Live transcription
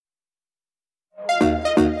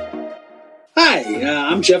Hi,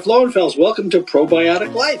 I'm Jeff Lowenfels. Welcome to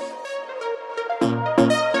Probiotic Life.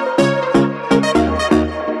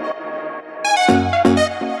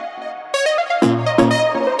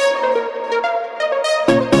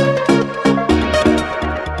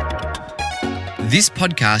 This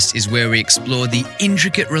podcast is where we explore the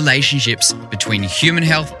intricate relationships between human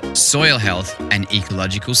health, soil health, and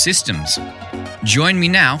ecological systems. Join me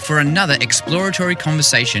now for another exploratory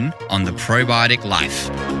conversation on the probiotic life.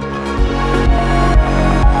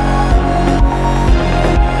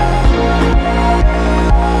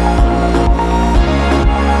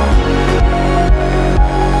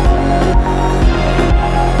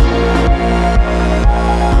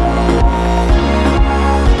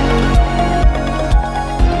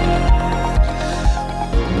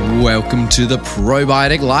 Welcome to the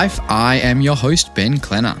Probiotic Life. I am your host, Ben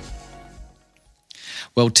Klenner.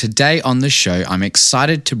 Well, today on the show, I'm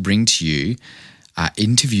excited to bring to you an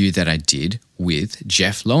interview that I did with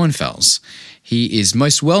Jeff Lowenfels. He is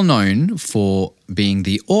most well known for being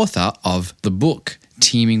the author of the book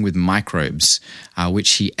Teaming with Microbes,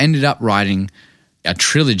 which he ended up writing a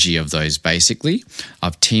trilogy of those, basically,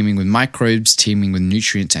 of teaming with microbes, teaming with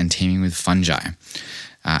nutrients, and teaming with fungi.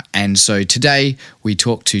 And so today we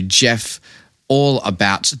talk to Jeff all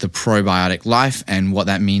about the probiotic life and what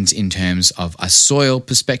that means in terms of a soil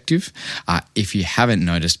perspective. If you haven't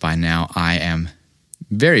noticed by now, I am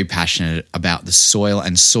very passionate about the soil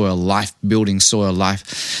and soil life, building soil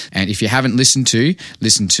life. And if you haven't listen to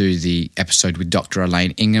the episode with Dr.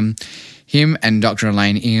 Elaine Ingham. Him and Dr.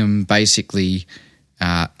 Elaine Ingham, basically,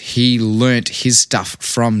 he learnt his stuff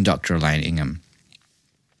from Dr. Elaine Ingham.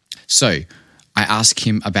 So I asked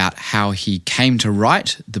him about how he came to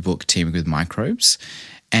write the book Teaming with Microbes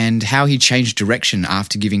and how he changed direction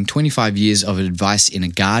after giving 25 years of advice in a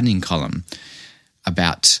gardening column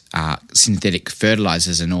about synthetic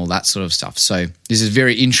fertilizers and all that sort of stuff. So this is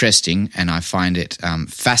very interesting and I find it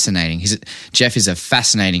fascinating. Jeff is a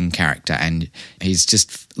fascinating character and he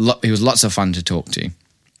was lots of fun to talk to.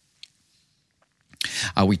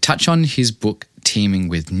 We touch on his book Teaming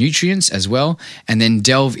with Nutrients as well, and then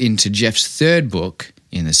delve into Jeff's third book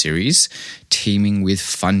in the series, Teaming with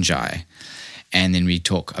Fungi. And then we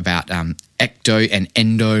talk about ecto and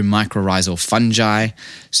endo mycorrhizal fungi.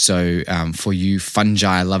 So for you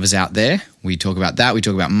fungi lovers out there, we talk about that. We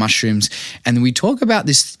talk about mushrooms, and then we talk about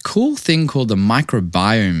this cool thing called the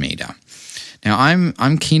microbiome meter. Now,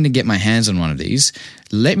 I'm keen to get my hands on one of these.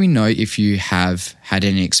 Let me know if you have had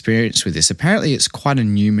any experience with this. Apparently, it's quite a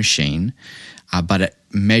new machine, but it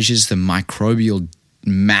measures the microbial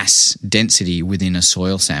mass density within a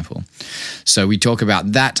soil sample. So we talk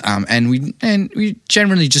about that, and we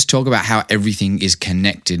generally just talk about how everything is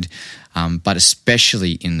connected, but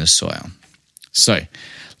especially in the soil. So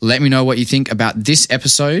let me know what you think about this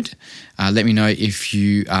episode. Let me know if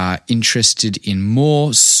you are interested in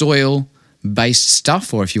more soil-based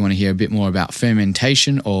stuff, or if you want to hear a bit more about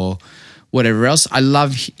fermentation or whatever else. I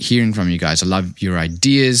love hearing from you guys. I love your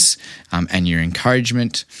ideas and your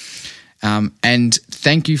encouragement. And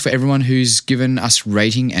thank you for everyone who's given us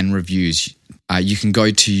rating and reviews. You can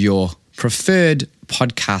go to your preferred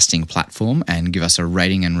podcasting platform and give us a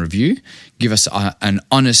rating and review. Give us an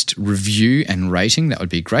honest review and rating. That would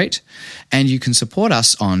be great. And you can support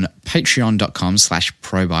us on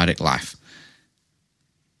patreon.com/probioticlife.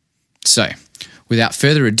 So, without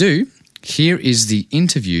further ado, here is the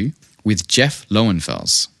interview with Jeff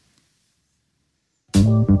Lowenfels.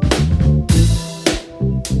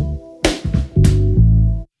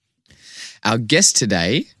 Our guest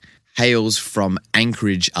today hails from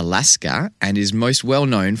Anchorage, Alaska, and is most well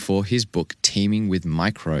known for his book Teaming with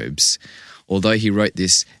Microbes. Although he wrote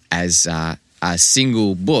this as a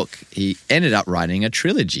single book, he ended up writing a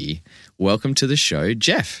trilogy. Welcome to the show,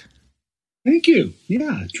 Jeff. Thank you.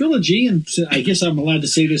 Yeah, trilogy, and I guess I'm allowed to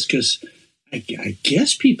say this because I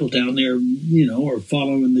guess people down there, are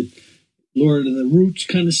following the Lord of the Roots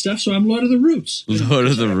kind of stuff. So I'm Lord of the Roots. Lord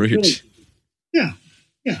of the Roots. Yeah.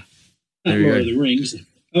 Not Lord of the Rings.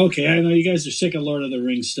 Okay, I know you guys are sick of Lord of the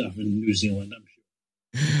Rings stuff in New Zealand, I'm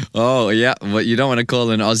sure. Oh, yeah. Well, you don't want to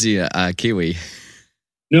call an Aussie a Kiwi.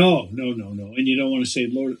 No. And you don't want to say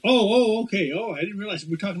Lord. Okay. Oh, I didn't realize.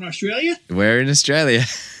 We're talking Australia? We're in Australia.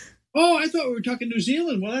 Oh, I thought we were talking New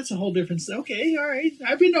Zealand. Well, that's a whole different... Okay, all right.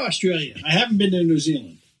 I've been to Australia. I haven't been to New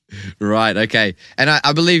Zealand. Right, okay. And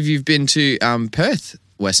I believe you've been to Perth,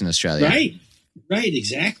 Western Australia. Right,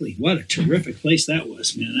 exactly. What a terrific place that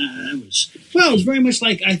was, man. It was very much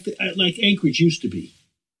like like Anchorage used to be.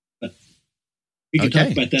 But we can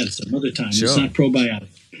talk about that some other time. Sure. It's not probiotic.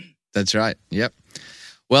 That's right. Yep.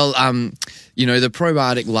 Well, the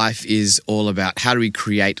probiotic life is all about how do we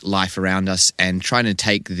create life around us, and trying to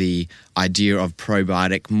take the idea of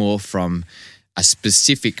probiotic more from a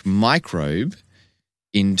specific microbe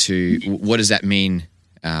into what does that mean,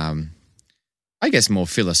 I guess more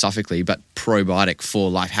philosophically, but probiotic for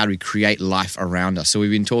life. How do we create life around us? So we've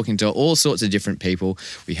been talking to all sorts of different people.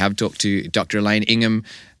 We have talked to Dr. Elaine Ingham,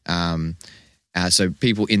 so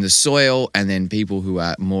people in the soil, and then people who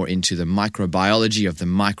are more into the microbiology of the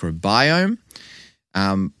microbiome.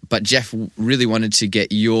 But Jeff really wanted to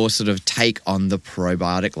get your sort of take on the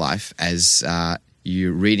probiotic life as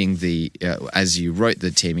you reading as you wrote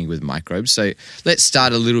the Teaming with Microbes. So let's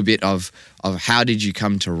start a little bit of how did you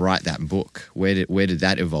come to write that book? Where did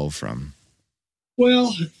that evolve from?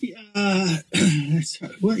 Well,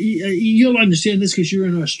 you'll understand this because you're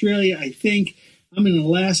in Australia. I think I'm in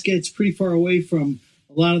Alaska. It's pretty far away from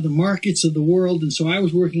a lot of the markets of the world, and so I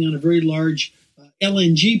was working on a very large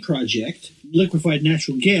LNG project, liquefied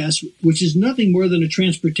natural gas, which is nothing more than a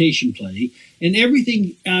transportation play. And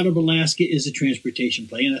everything out of Alaska is a transportation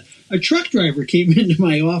play. And a truck driver came into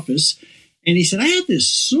my office and he said, I have this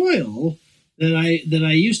soil that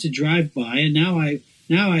I used to drive by, and now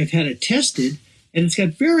I've had it tested, and it's got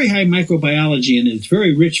very high microbiology in it. It's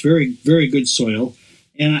very rich, very, very good soil.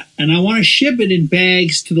 And I want to ship it in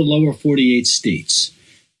bags to the lower 48 states,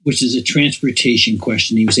 which is a transportation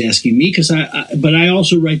question he was asking me, but I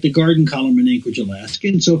also write the garden column in Anchorage, Alaska.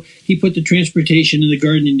 And so he put the transportation and the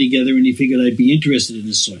gardening together, and he figured I'd be interested in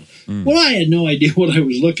this soil. Well, I had no idea what I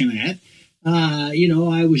was looking at.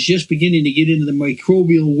 I was just beginning to get into the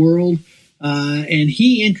microbial world, and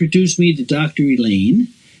he introduced me to Dr. Elaine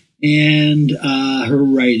and her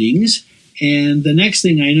writings. And the next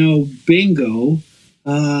thing I know, bingo,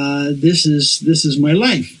 this is my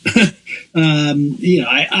life.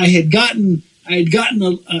 I had gotten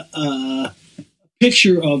a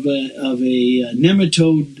picture of a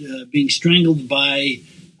nematode being strangled by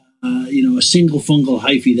a single fungal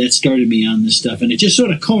hyphae. That started me on this stuff, and it just sort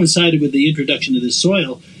of coincided with the introduction to this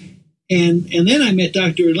soil. And then I met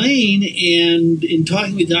Dr. Elaine, and in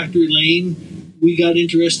talking with Dr. Elaine, we got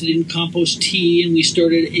interested in compost tea, and we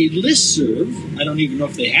started a listserv. I don't even know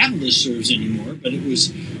if they have listservs anymore, but it was,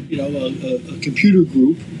 a computer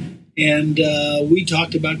group. And we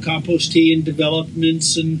talked about compost tea and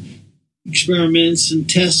developments and experiments and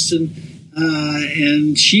tests,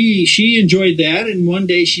 and she enjoyed that. And one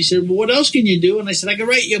day she said, "Well, what else can you do?" And I said, "I can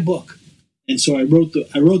write you a book." And so I wrote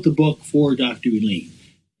the book for Dr. Elaine,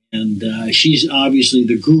 and she's obviously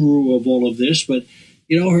the guru of all of this. But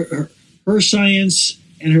her science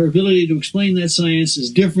and her ability to explain that science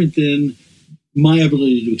is different than my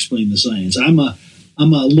ability to explain the science. I'm a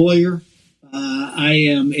lawyer. I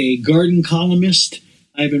am a garden columnist.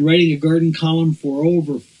 I've been writing a garden column for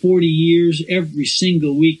over 40 years, every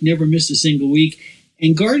single week, never missed a single week.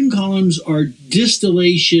 And garden columns are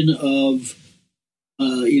distillation of,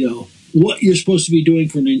 what you're supposed to be doing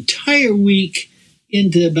for an entire week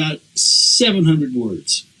into about 700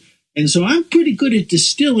 words. And so I'm pretty good at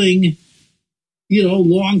distilling,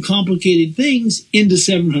 long, complicated things into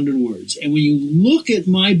 700 words. And when you look at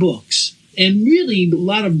my books, and really a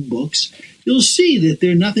lot of books, you'll see that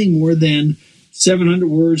they're nothing more than 700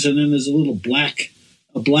 words, and then there's a black,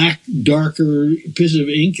 darker piece of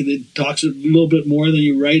ink that talks a little bit more. Then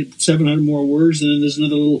you write 700 more words, and then there's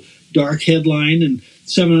another little dark headline and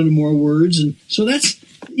 700 more words. And so that's,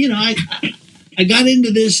 I got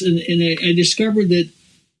into this, and I discovered that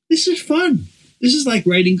this is fun. This is like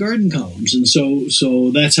writing garden columns. And so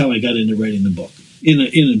that's how I got into writing the book in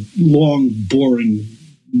a long, boring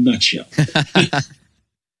nutshell.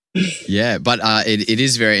 Yeah, but it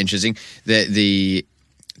is very interesting. The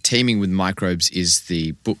Teaming with Microbes is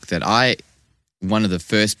the book that one of the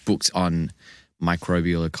first books on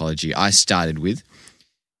microbial ecology I started with,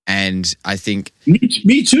 and I think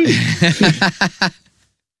me too.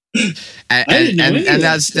 and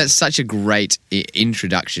that's such a great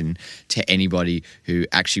introduction to anybody who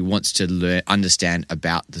actually wants to understand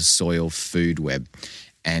about the soil food web,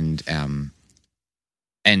 and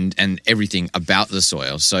everything about the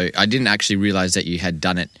soil. So I didn't actually realize that you had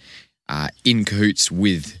done it in cahoots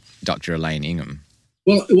with Dr. Elaine Ingham.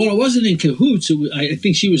 Well, it wasn't in cahoots. I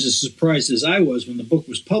think she was as surprised as I was when the book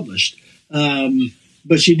was published.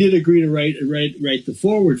 But she did agree to write the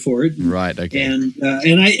foreword for it. Right. Okay. And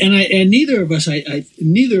neither of us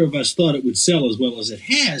thought it would sell as well as it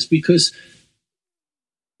has, because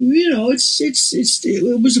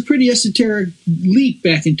it was a pretty esoteric leap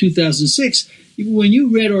back in 2006. When you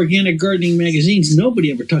read organic gardening magazines,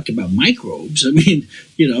 nobody ever talked about microbes. I mean,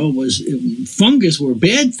 fungus were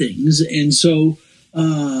bad things. And so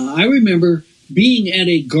I remember being at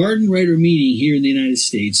a garden writer meeting here in the United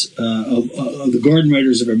States of the Garden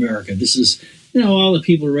Writers of America. This is, all the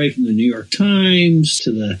people who write from the New York Times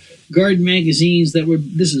to the garden magazines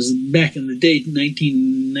this is back in the day,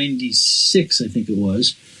 1996, I think it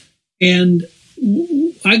was. And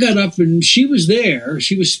I got up and she was there.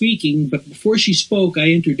 She was speaking, but before she spoke,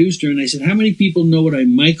 I introduced her and I said, "How many people know what a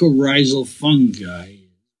mycorrhizal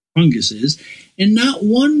fungus is?" And not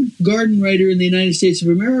one garden writer in the United States of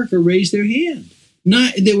America raised their hand.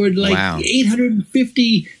 There were like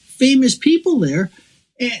 850 famous people there.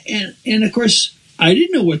 And of course, I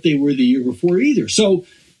didn't know what they were the year before either. So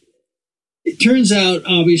it turns out,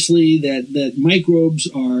 obviously, that microbes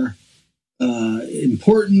are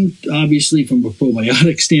important, obviously, from a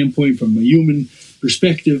probiotic standpoint, from a human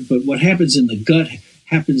perspective. But what happens in the gut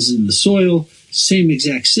happens in the soil, same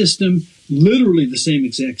exact system, literally the same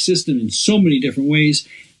exact system in so many different ways.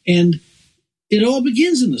 And it all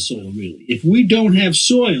begins in the soil, really. If we don't have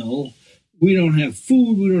soil, we don't have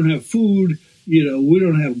food. We don't have food. We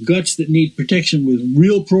don't have guts that need protection with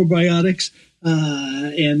real probiotics.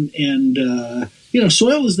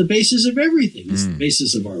 Soil is the basis of everything. It's the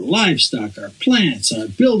basis of our livestock, our plants, our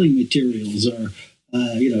building materials,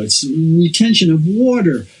 it's retention of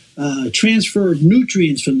water, transfer of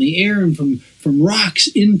nutrients from the air and from rocks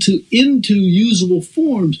into usable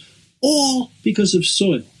forms, all because of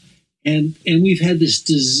soil. And we've had this,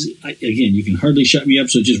 again, you can hardly shut me up,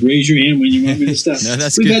 so just raise your hand when you want me to stop. No,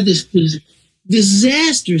 that's We've good. had this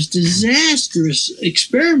disastrous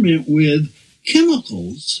experiment with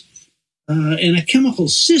chemicals and a chemical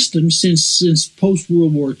system since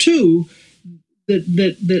post-World War II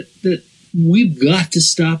that we've got to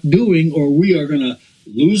stop doing, or we are going to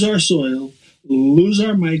lose our soil, lose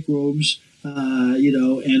our microbes,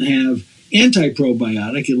 and have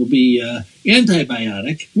anti-probiotic. It'll be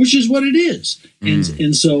antibiotic, which is what it is.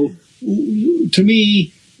 And so, to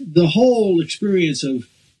me, the whole experience of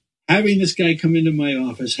having this guy come into my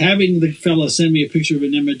office, having the fella send me a picture of a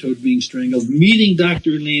nematode being strangled, meeting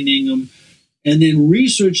Dr. Elaine Ingham, and then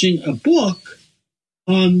researching a book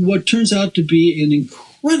on what turns out to be an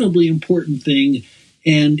incredibly important thing,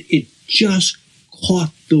 and it just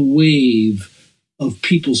caught the wave of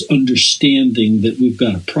people's understanding that we've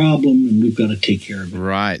got a problem and we've got to take care of it.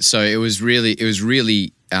 Right. So it was really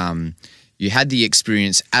you had the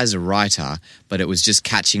experience as a writer, but it was just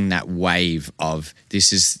catching that wave of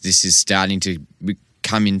this is starting to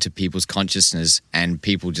come into people's consciousness, and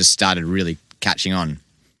people just started really catching on.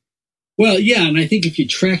 Well, yeah, and I think if you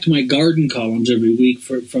tracked my garden columns every week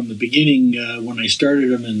from the beginning when I started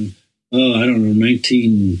them in,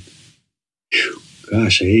 I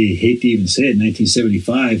hate to even say it,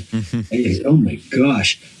 1975. Oh my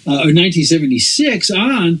gosh, or 1976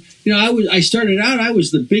 on. I started out. I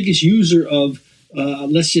was the biggest user of. I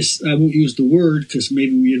won't use the word because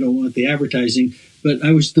maybe you don't want the advertising. But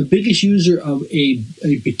I was the biggest user of a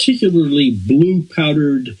particularly blue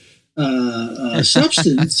powdered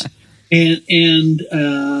substance, and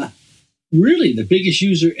really the biggest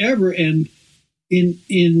user ever. And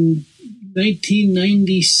in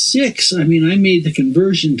 1996, I made the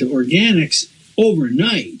conversion to organics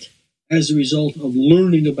overnight as a result of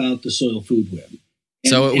learning about the soil food web.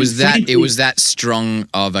 So it was that strong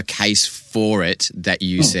of a case for it that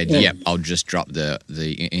you said, "Yep, I'll just drop the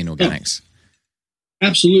inorganics."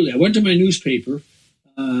 Absolutely. I went to my newspaper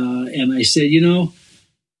and I said,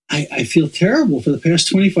 I feel terrible. For the past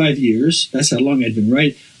 25 years, that's how long I'd been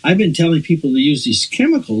writing, I've been telling people to use these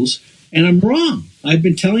chemicals, and I'm wrong. I've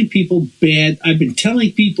been telling people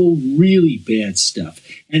really bad stuff,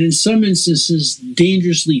 and in some instances,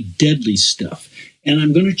 dangerously deadly stuff. And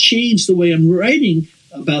I'm going to change the way I'm writing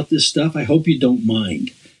about this stuff. I hope you don't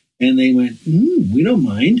mind. And they went, we don't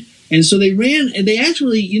mind. And so they ran, and they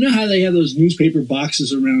actually, how they have those newspaper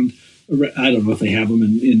boxes around, I don't know if they have them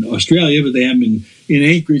in Australia, but they have them in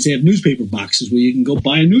Anchorage. They have newspaper boxes where you can go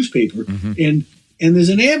buy a newspaper. And there's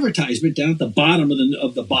an advertisement down at the bottom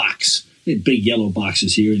of the box. They have big yellow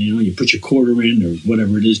boxes here, and you put your quarter in or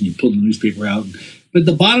whatever it is, and you pull the newspaper out. But at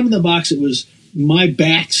the bottom of the box, it was my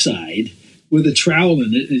backside with a trowel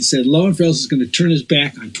in it, and it said, "Lowenfels is going to turn his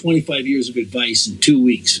back on 25 years of advice in 2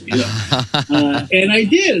 weeks." And I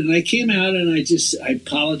did, and I came out, and I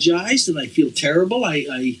apologized, and I feel terrible.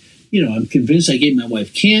 I'm convinced I gave my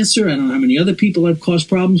wife cancer. I don't know how many other people I've caused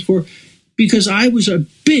problems for, because I was a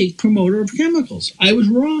big promoter of chemicals. I was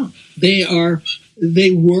wrong. They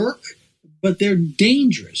work, but they're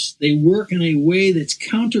dangerous. They work in a way that's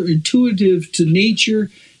counterintuitive to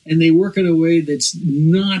nature, and they work in a way that's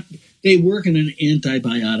not. They work in an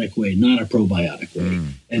antibiotic way, not a probiotic way.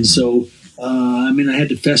 And so, I had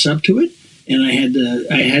to fess up to it. and I had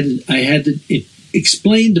to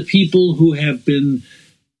explain to people who have been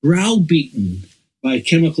browbeaten by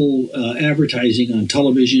chemical advertising on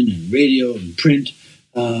television and radio and print,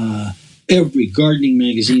 every gardening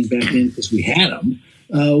magazine back then, because we had them,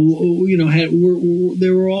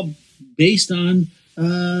 they were all based on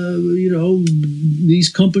these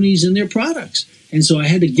companies and their products. And so I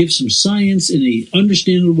had to give some science in an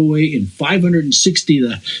understandable way in 560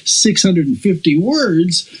 to 650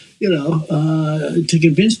 words, to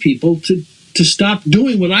convince people to stop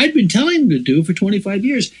doing what I'd been telling them to do for 25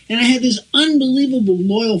 years. And I had this unbelievable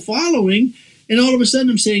loyal following. And all of a sudden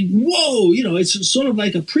I'm saying, whoa, it's sort of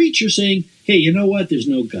like a preacher saying, hey, you know what? There's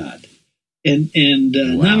no God. And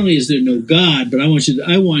wow. Not only is there no God, but I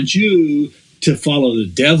want you to follow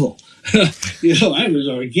the devil. I was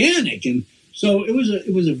organic. And so it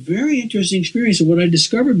was a very interesting experience. And what I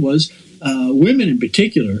discovered was women in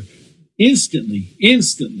particular instantly they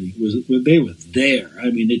were there. I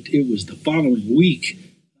mean, it was the following week.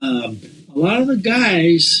 A lot of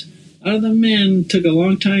the men took a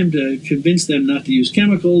long time to convince them not to use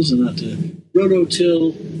chemicals and not to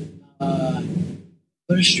rototill.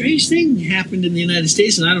 But a strange thing happened in the United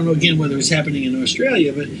States, and I don't know again whether it's happening in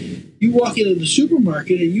Australia, but you walk into the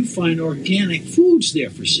supermarket and you find organic foods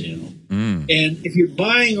there for sale. And if you're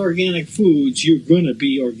buying organic foods, you're going to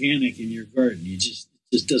be organic in your garden. It just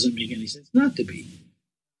doesn't make any sense not to be.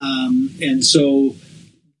 And so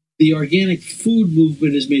the organic food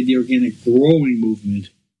movement has made the organic growing movement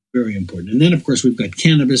very important. And then, of course, we've got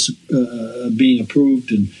cannabis being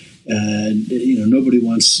approved, and nobody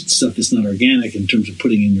wants stuff that's not organic in terms of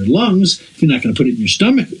putting in your lungs. If you're not going to put it in your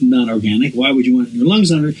stomach, not organic, why would you want it in your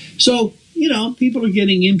lungs? So, people are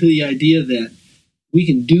getting into the idea that we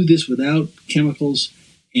can do this without chemicals,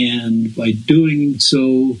 and by doing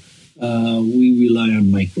so, we rely on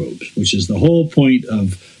microbes, which is the whole point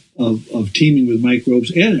of teaming with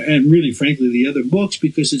microbes, and really, frankly, the other books,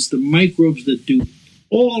 because it's the microbes that do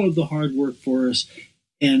all of the hard work for us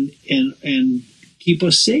and keep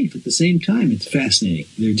us safe at the same time. It's fascinating.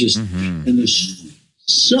 They're just, and there's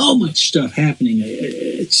so much stuff happening.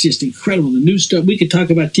 It's just incredible. The new stuff. We could talk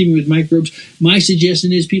about teaming with microbes. My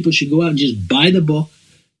suggestion is people should go out and just buy the book.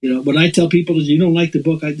 What I tell people is, you don't like the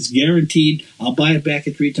book, it's guaranteed I'll buy it back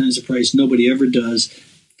at 3 times the price. Nobody ever does.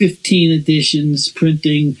 15 editions,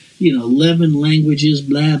 printing, 11 languages,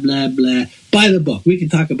 blah, blah, blah. Buy the book. We can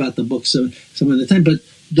talk about the book some other time, but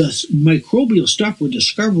the microbial stuff we're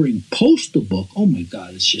discovering post the book, oh my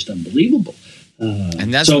God, it's just unbelievable.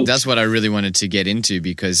 And that's what I really wanted to get into,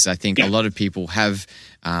 because I think a lot of people have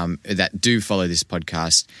that do follow this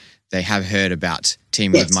podcast. They have heard about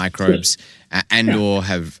teaming with microbes or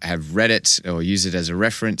have read it or use it as a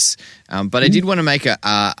reference. But I did want to make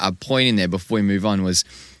a point in there before we move on, was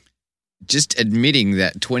just admitting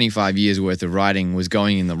that 25 years worth of writing was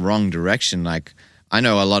going in the wrong direction. Like, I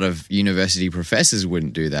know a lot of university professors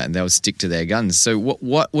wouldn't do that, and they would stick to their guns. So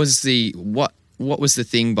what was the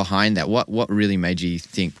thing behind that? What really made you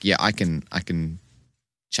think, I can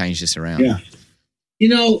change this around? Yeah.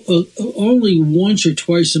 Only once or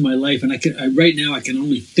twice in my life, and right now I can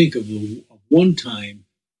only think of one time,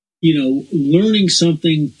 learning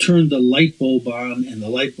something turned the light bulb on, and the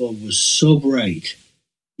light bulb was so bright,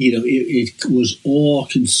 it was all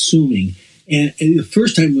consuming. And the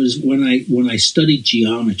first time was when I studied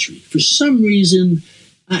geometry. For some reason,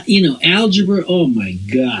 algebra, oh my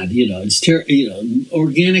God, it's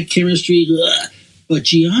organic chemistry, but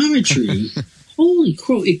geometry, holy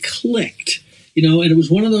crow, it clicked. And it was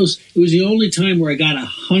one of those, it was the only time where I got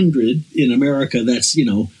 100 in America. That's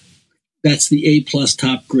the A+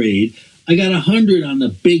 top grade. I got 100 on the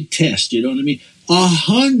big test. You know what I mean?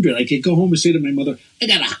 100. I could go home and say to my mother, I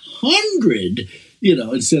got 100,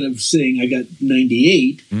 instead of saying I got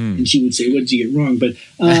 98. And she would say, what did you get wrong? But,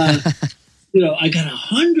 I got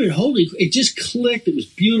 100. It just clicked. It was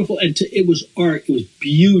beautiful. And it was art. It was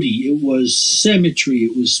beauty. It was symmetry.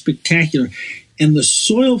 It was spectacular. And the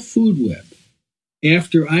soil food web,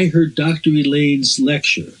 after I heard Dr. Elaine's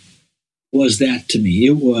lecture, was that to me.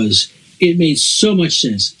 It made so much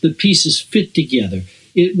sense. The pieces fit together.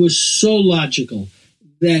 It was so logical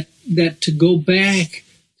that to go back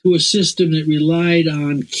to a system that relied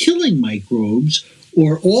on killing microbes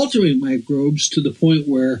or altering microbes to the point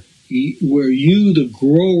where you, the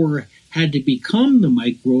grower, had to become the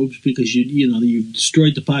microbes because you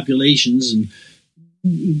destroyed the populations, and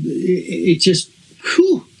it just,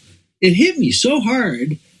 it hit me so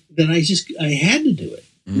hard that I had to do it.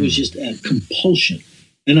 It was just a compulsion.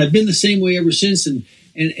 And I've been the same way ever since. And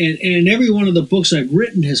every one of the books I've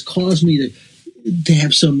written has caused me to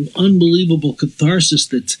have some unbelievable catharsis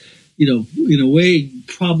that's, in a way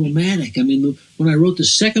problematic. I mean, when I wrote the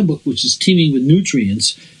second book, which is Teeming with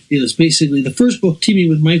Nutrients, it's basically the first book, Teeming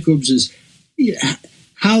with Microbes, is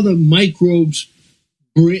how the microbes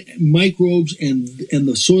and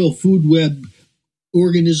the soil food web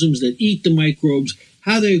organisms that eat the microbes,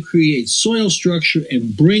 how they create soil structure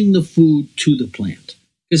and bring the food to the plant.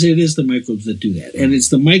 Because it is the microbes that do that. And it's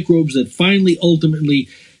the microbes that finally, ultimately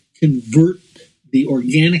convert the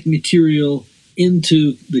organic material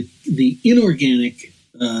into the inorganic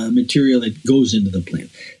material that goes into the plant.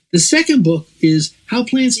 The second book is how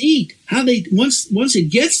plants eat. How they once it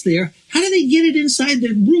gets there, how do they get it inside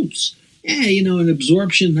their roots? An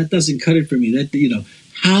absorption that doesn't cut it for me.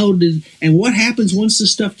 And what happens once the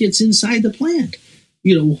stuff gets inside the plant?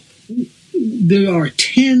 There are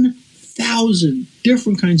 10,000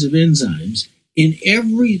 different kinds of enzymes in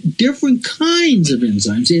different kinds of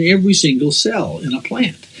enzymes in every single cell in a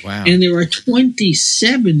plant. Wow. And there are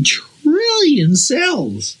 27 trillion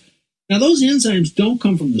cells. Now, those enzymes don't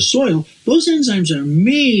come from the soil. Those enzymes are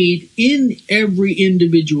made in every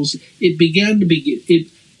individual.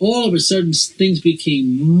 All of a sudden, things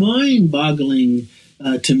became mind-boggling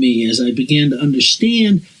to me as I began to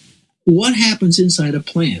understand what happens inside a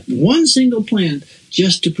plant. One single plant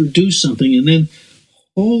just to produce something, and then,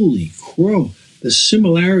 holy crow, the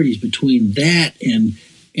similarities between that and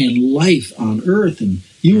life on Earth. And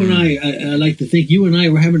you and I like to think you and I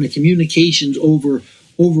were having a communications over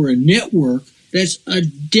a network that's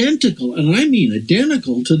identical, and I mean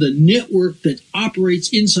identical, to the network that operates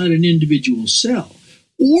inside an individual cell,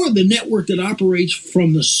 or the network that operates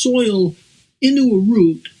from the soil into a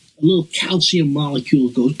root. A little calcium molecule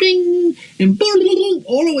goes bing and boom,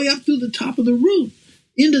 all the way up through the top of the root,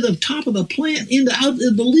 into the top of the plant, out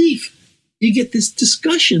of the leaf. You get this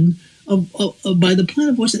discussion by the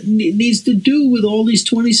plant of what it needs to do with all these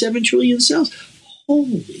 27 trillion cells.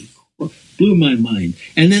 Holy crap, blew my mind.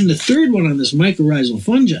 And then the third one on this mycorrhizal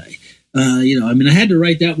fungi, I had to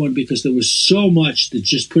write that one because there was so much that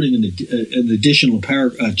just putting in an additional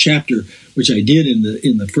chapter, which I did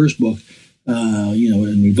in the first book,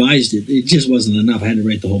 and revised it. It just wasn't enough. I had to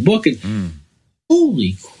write the whole book. And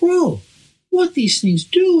holy crow, what these things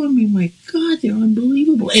do! I mean, my God, they're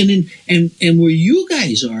unbelievable. And where you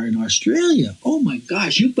guys are in Australia, oh my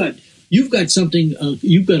gosh, you've got something.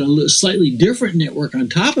 You've got a slightly different network on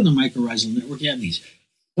top of the mycorrhizal network. You have these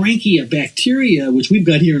Frankia bacteria, which we've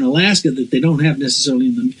got here in Alaska, that they don't have necessarily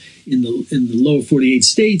in the lower 48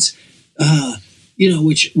 states.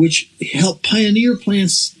 Which help pioneer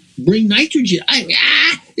plants bring nitrogen.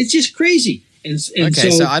 It's just crazy.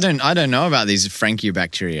 So I don't know about these Frankia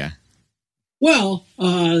bacteria. Well,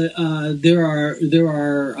 there are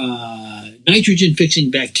nitrogen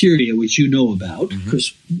fixing bacteria, which you know about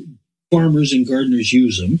because farmers and gardeners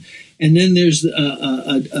use them. And then there's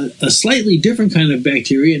a slightly different kind of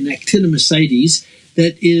bacteria, an actinomycetes,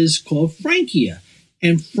 that is called Frankia.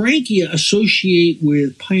 And Frankia associate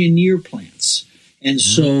with pioneer plants. And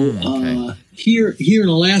so here in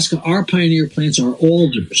Alaska, our pioneer plants are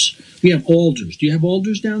alders. We have alders. Do you have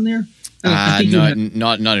alders down there?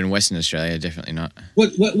 Not in Western Australia, definitely not.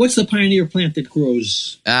 What's the pioneer plant that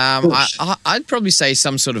grows first? I'd probably say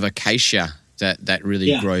some sort of acacia that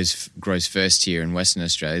really grows first here in Western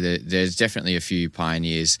Australia. There's definitely a few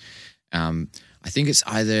pioneers. I think it's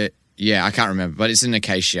I can't remember, but it's an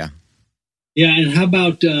acacia. Yeah, and how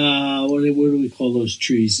about what do we call those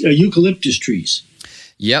trees? Eucalyptus trees.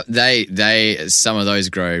 Yep, some of those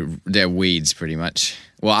grow. They're weeds, pretty much.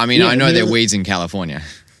 Well, I mean, I know they're weeds in California.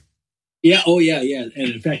 Yeah. Oh, yeah. And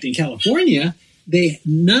in fact, in California, they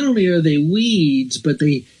not only are they weeds, but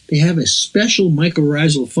they have a special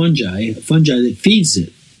mycorrhizal fungi that feeds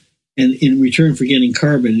it, and in return for getting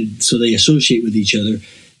carbon, so they associate with each other,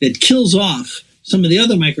 that kills off some of the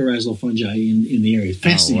other mycorrhizal fungi in the area.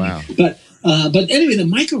 Fascinating. Oh, wow. But anyway, the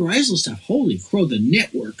mycorrhizal stuff, holy crow, the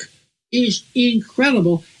network is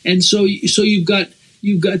incredible. And so you've got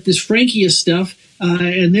this Frankia stuff,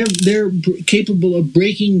 and they're capable of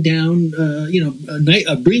breaking down,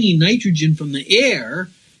 bringing nitrogen from the air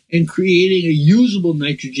and creating a usable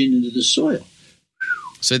nitrogen into the soil.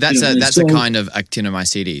 So that's a kind of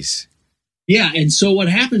actinomycetes. Yeah, and so what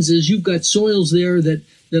happens is you've got soils there that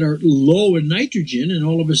are low in nitrogen, and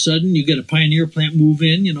all of a sudden you get a pioneer plant move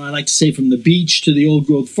in. I like to say from the beach to the old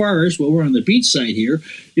growth forest. Well, we're on the beach side here.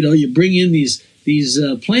 You bring in these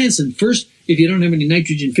plants, and first, if you don't have any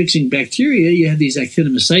nitrogen-fixing bacteria, you have these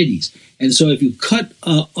actinomycetes. And so if you cut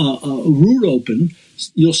a root open,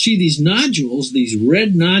 you'll see these nodules, these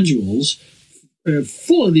red nodules,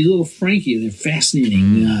 full of these little Frankia. They're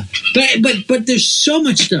fascinating. But there's so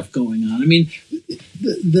much stuff going on. I mean,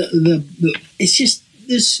 it's just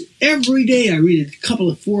this every day. I read a couple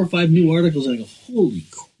of 4 or 5 new articles. And I go, holy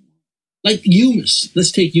crap. Like humus.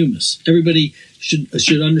 Let's take humus. Everybody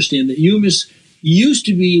should understand that humus used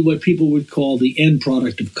to be what people would call the end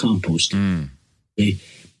product of composting. Okay?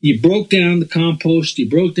 You broke down the compost.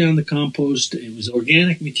 It was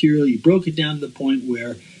organic material. You broke it down to the point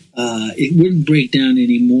where it wouldn't break down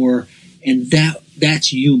anymore. And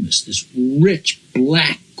that's humus, this rich,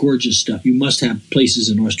 black, gorgeous stuff. You must have places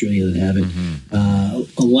in Australia that have it.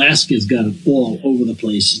 Alaska's got it all over the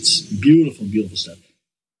place. It's beautiful, beautiful stuff.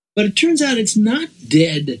 But it turns out it's not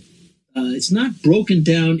dead. It's not broken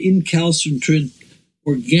down, incalcitrant,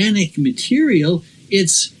 organic material.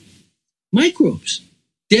 It's microbes,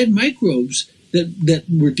 dead microbes that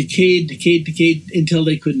were decayed until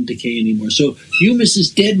they couldn't decay anymore. So humus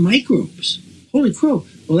is dead microbes. Holy crow.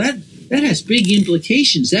 Well, that has big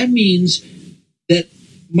implications. That means that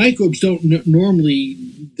microbes don't normally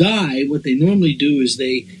die. What they normally do is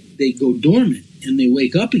they go dormant and they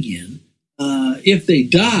wake up again. If they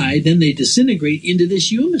die, then they disintegrate into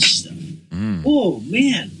this humus stuff. Oh,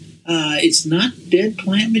 man. It's not dead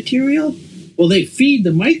plant material? Well, they feed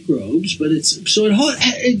the microbes, but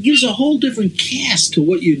it gives a whole different cast to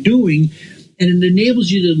what you're doing, and it enables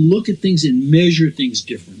you to look at things and measure things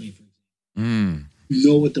differently. You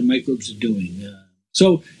know what the microbes are doing.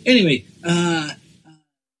 So anyway,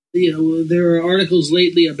 there are articles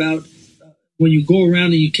lately about when you go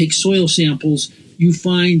around and you take soil samples, you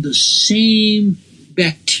find the same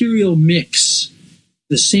bacterial mix,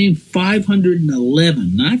 the same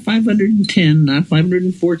 511, not 510, not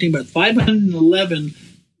 514, but 511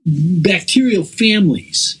 bacterial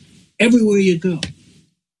families everywhere you go.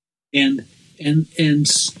 And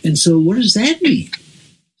so what does that mean?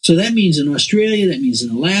 So that means in Australia, that means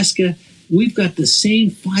in Alaska, we've got the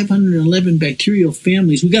same 511 bacterial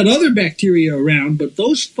families. We've got other bacteria around, but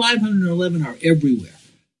those 511 are everywhere.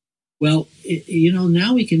 Well,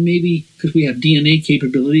 now we can maybe, because we have DNA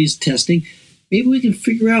capabilities, testing, maybe we can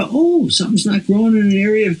figure out, something's not growing in an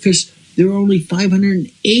area because there are only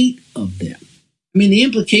 508 of them. I mean, the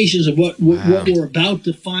implications of what we're about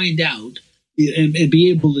to find out and be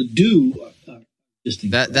able to do are just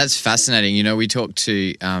incredible. That's fascinating. We talked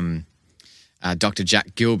to Dr.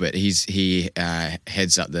 Jack Gilbert. He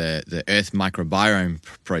heads up the Earth Microbiome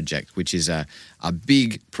Project, which is a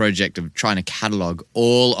big project of trying to catalog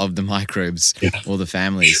all of the microbes, all the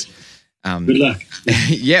families. Good luck.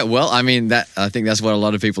 Yeah, well, I mean, I think that's what a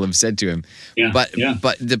lot of people have said to him. Yeah, but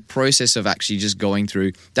the process of actually just going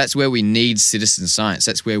through, that's where we need citizen science.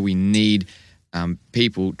 That's where we need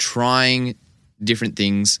people trying different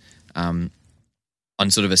things on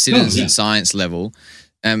sort of a citizen science level.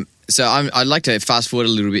 So I'd like to fast forward a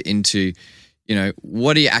little bit into,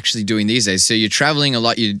 what are you actually doing these days? So you're traveling a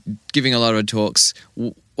lot, you're giving a lot of talks.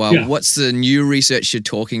 What's the new research you're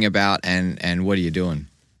talking about, and what are you doing?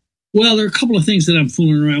 Well, there are a couple of things that I'm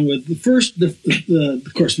fooling around with. The first, of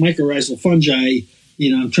course, mycorrhizal fungi.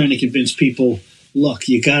 I'm trying to convince people, look,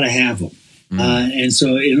 you got to have them. And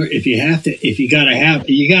so, if you got to have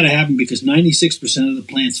them because 96% of the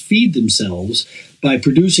plants feed themselves by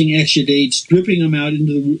producing exudates, dripping them out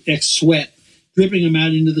into the sweat, dripping them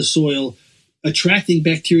out into the soil, attracting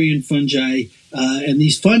bacteria and fungi, and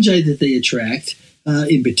these fungi that they attract,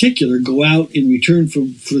 in particular, go out in return for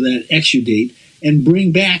that exudate and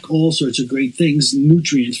bring back all sorts of great things,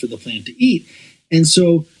 nutrients for the plant to eat. And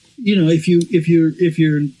so, if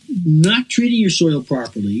you're not treating your soil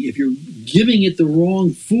properly, if you're giving it the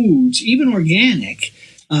wrong foods, even organic,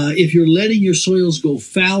 if you're letting your soils go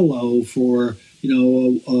fallow for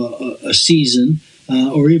a season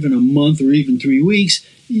or even a month or even 3 weeks,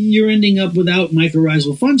 you're ending up without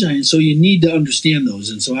mycorrhizal fungi. And so you need to understand those.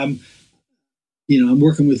 And so I'm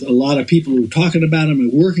working with a lot of people who are talking about them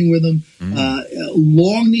and working with them.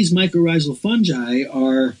 Along these mycorrhizal fungi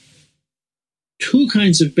are two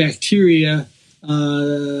kinds of bacteria.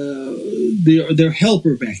 They're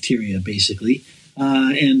helper bacteria, basically.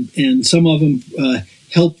 And some of them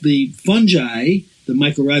help the fungi, the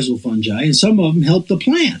mycorrhizal fungi, and some of them help the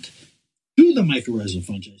plant through the mycorrhizal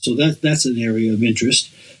fungi. So that's an area of interest.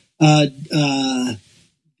 The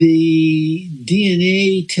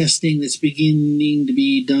DNA testing that's beginning to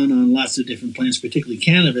be done on lots of different plants, particularly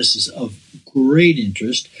cannabis, is of great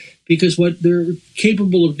interest because what they're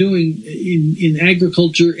capable of doing in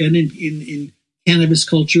agriculture and in cannabis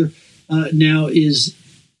culture now is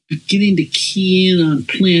beginning to key in on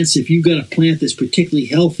plants. If you've got a plant that's particularly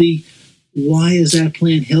healthy, why is that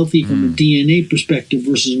plant healthy from a DNA perspective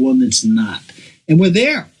versus one that's not? And we're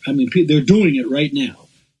there. I mean, they're doing it right now.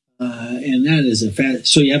 And that is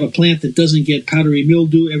so you have a plant that doesn't get powdery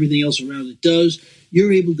mildew, everything else around it does.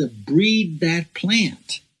 you're able to breed that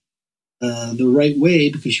plant the right way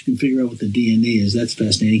because you can figure out what the DNA is. That's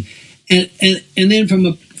fascinating. And then from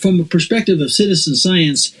a perspective of citizen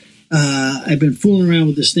science, I've been fooling around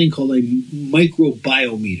with this thing called a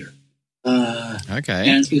microbiometer. Okay.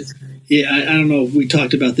 And I don't know if we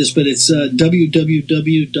talked about this, but it's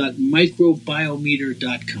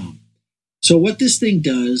www.microbiometer.com. So what this thing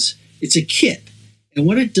does, it's a kit. And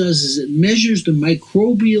what it does is it measures the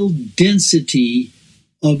microbial density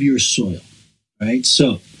of your soil, right?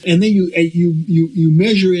 So, and then you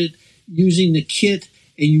measure it using the kit,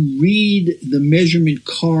 and you read the measurement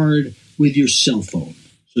card with your cell phone.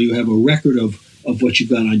 So you have a record of what you've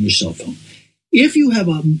got on your cell phone. If you have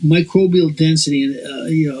a microbial density,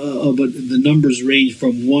 the numbers range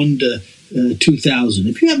from 1 to 2,000.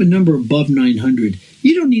 If you have a number above 900,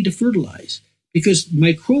 you don't need to fertilize, because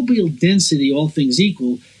microbial density, all things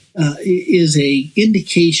equal, is a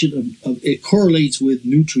indication of it correlates with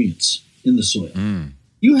nutrients in the soil.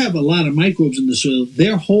 You have a lot of microbes in the soil.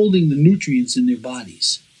 They're holding the nutrients in their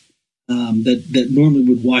bodies that normally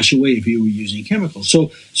would wash away if you were using chemicals. So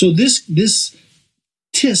this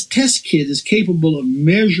test kit is capable of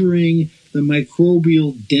measuring the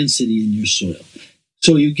microbial density in your soil.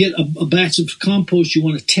 So you get a batch of compost you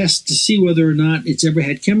want to test to see whether or not it's ever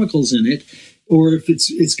had chemicals in it, or if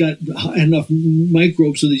it's got enough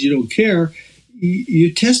microbes so that you don't care.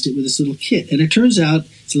 You test it with this little kit, and it turns out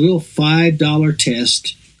it's a little $5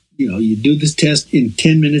 test. You do this test in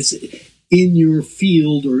 10 minutes in your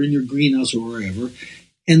field or in your greenhouse or wherever,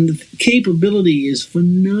 and the capability is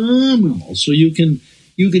phenomenal. So you can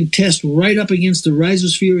test right up against the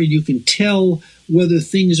rhizosphere, and you can tell whether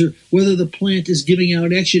the plant is giving out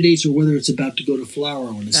exudates or whether it's about to go to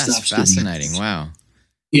flower when it stops. That's fascinating. Wow.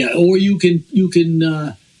 Yeah, or you can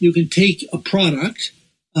take a product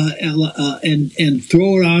and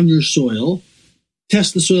throw it on your soil,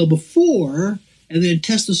 test the soil before, and then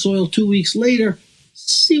test the soil 2 weeks later.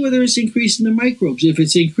 See whether it's increasing the microbes. If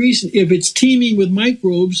it's teeming with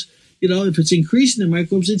microbes, if it's increasing the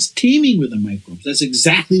microbes, it's teeming with the microbes. That's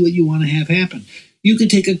exactly what you want to have happen. You can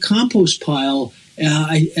take a compost pile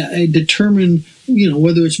and determine,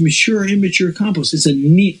 whether it's mature or immature compost. It's a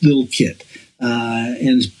neat little kit,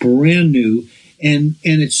 and it's brand new, and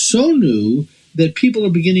it's so new that people are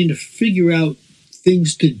beginning to figure out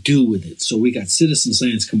things to do with it. So we got citizen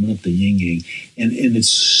science coming up the yin-yang, and it's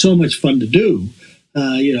so much fun to do.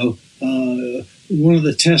 One of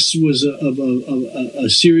the tests was of a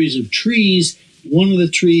series of trees. One of the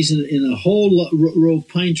trees in a whole row of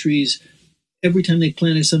pine trees, every time they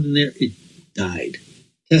planted something there, it died.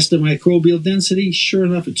 Test the microbial density. Sure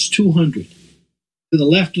enough, it's 200. To the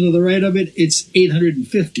left and to the right of it, it's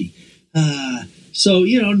 850. So,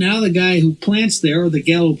 now the guy who plants there, or the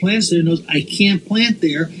gal who plants there, knows I can't plant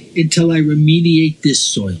there until I remediate this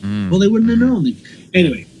soil. Well, they wouldn't have known.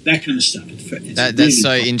 Anyway, that kind of stuff. That's really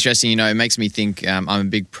so fun. Interesting. It makes me think I'm a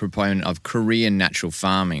big proponent of Korean natural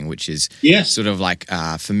farming, which is sort of like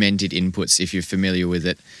fermented inputs, if you're familiar with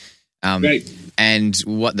it. Right. And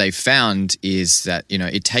what they found is that,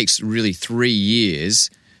 it takes really 3 years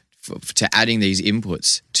to adding these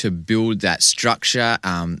inputs to build that structure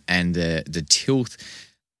and the tilth.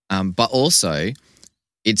 But also,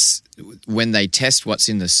 it's when they test what's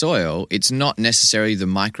in the soil, it's not necessarily the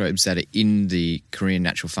microbes that are in the Korean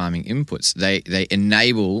natural farming inputs. They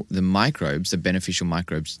enable the microbes, the beneficial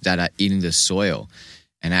microbes that are in the soil,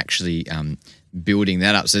 and actually building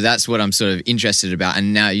that up. So that's what I'm sort of interested about.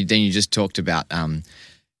 And now you just talked about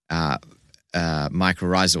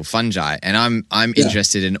mycorrhizal fungi, and I'm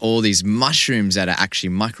interested in all these mushrooms that are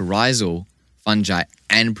actually mycorrhizal fungi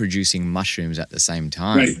and producing mushrooms at the same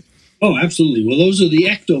time. Right. Oh, absolutely. Well, those are the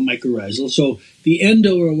ectomycorrhizal. So the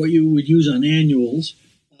endo are what you would use on annuals,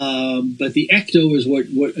 but the ecto is what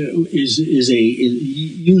is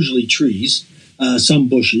usually trees, some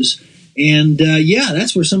bushes, and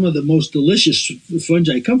that's where some of the most delicious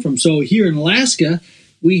fungi come from. So here in Alaska,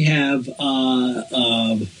 we have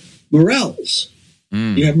morels.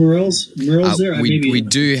 You have morels there? We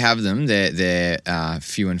do have them. They're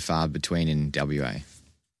few and far between in WA.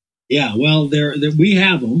 Yeah, well, we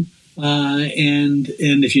have them. And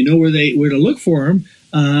if you know where to look for them,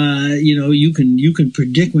 you can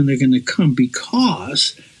predict when they're going to come,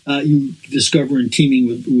 because you discover in Teeming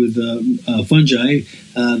with Fungi,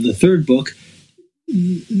 the third book,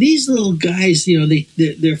 these little guys,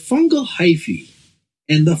 they're fungal hyphae,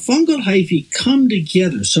 and the fungal hyphae come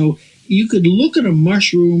together. So you could look at a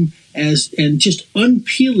mushroom and just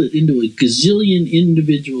unpeel it into a gazillion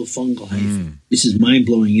individual fungal hyphae. This is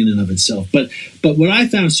mind-blowing in and of itself. But what I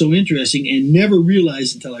found so interesting and never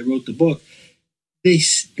realized until I wrote the book, they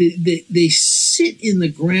sit in the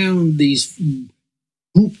ground, these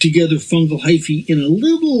grouped together fungal hyphae, in a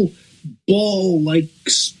little ball-like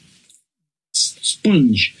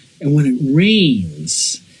sponge. And when it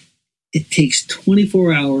rains, it takes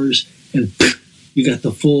 24 hours and you got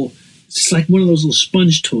the full. It's like one of those little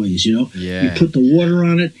sponge toys, you know? Yeah. You put the water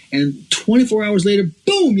on it, and 24 hours later,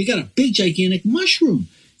 boom, you got a big, gigantic mushroom.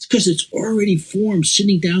 It's because it's already formed,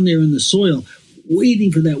 sitting down there in the soil,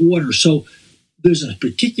 waiting for that water. So there's a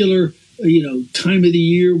particular, time of the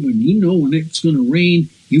year when when it's going to rain,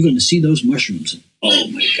 you're going to see those mushrooms. Oh,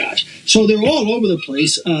 my gosh. So they're all over the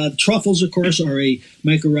place. Truffles, of course, are a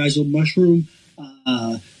mycorrhizal mushroom.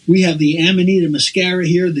 We have the Amanita muscara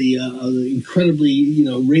here, the incredibly,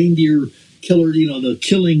 reindeer killer, the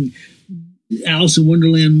killing Alice in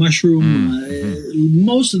Wonderland mushroom.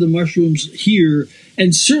 Most of the mushrooms here,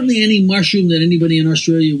 and certainly any mushroom that anybody in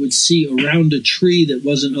Australia would see around a tree that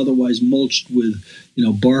wasn't otherwise mulched with,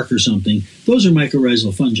 bark or something, those are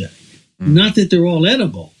mycorrhizal fungi. Not that they're all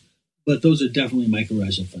edible, but those are definitely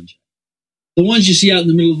mycorrhizal fungi. The ones you see out in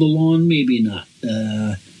the middle of the lawn, maybe not.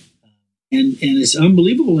 And it's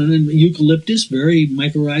unbelievable. And then eucalyptus, very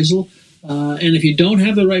mycorrhizal. And if you don't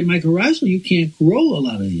have the right mycorrhizal, you can't grow a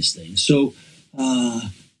lot of these things. So,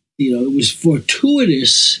 it was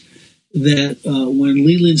fortuitous that when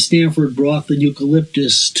Leland Stanford brought the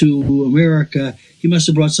eucalyptus to America, he must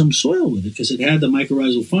have brought some soil with it because it had the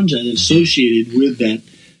mycorrhizal fungi associated with that.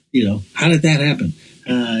 How did that happen?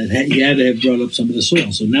 He had to have brought up some of the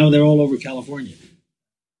soil. So now they're all over California.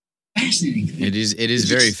 Fascinating thing. It is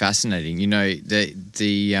very fascinating.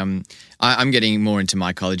 I'm getting more into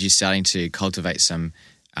mycology, starting to cultivate some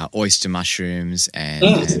oyster mushrooms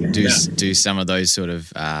and do some of those sort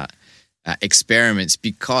of experiments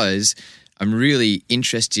because I'm really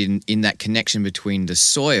interested in that connection between the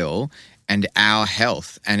soil and our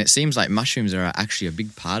health. And it seems like mushrooms are actually a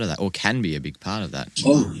big part of that, or can be a big part of that.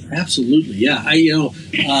 Oh, absolutely. Yeah.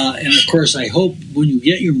 And of course, I hope when you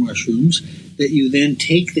get your mushrooms that you then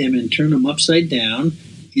take them and turn them upside down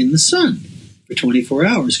in the sun for 24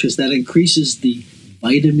 hours because that increases the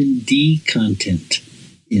vitamin D content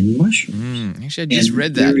in mushrooms. Actually, I just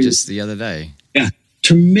read that just the other day. Yeah,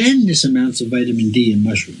 tremendous amounts of vitamin D in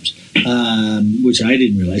mushrooms, which I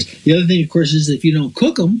didn't realize. The other thing, of course, is if you don't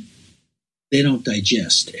cook them, they don't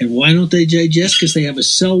digest. And why don't they digest? Because they have a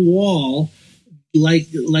cell wall like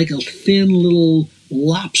a thin little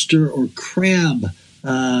lobster or crab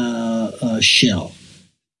shell.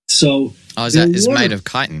 So it's made of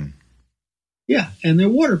chitin. Yeah, and they're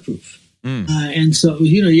waterproof. And so so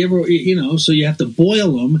you have to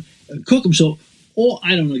boil them and cook them. So,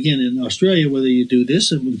 I don't know. Again, in Australia, whether you do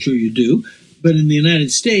this, I'm sure you do. But in the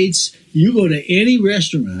United States, you go to any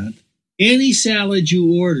restaurant, any salad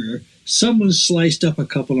you order, someone's sliced up a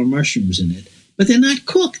couple of mushrooms in it, but they're not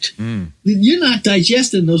cooked. You're not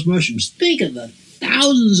digesting those mushrooms. Think of the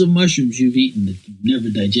thousands of mushrooms you've eaten that you've never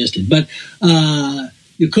digested. But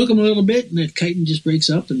you cook them a little bit, and that chitin just breaks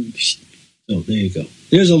up, and so there you go.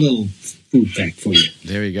 There's a little food fact for you.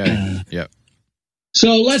 There you go. Yep.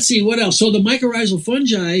 So let's see what else. So the mycorrhizal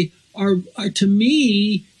fungi are to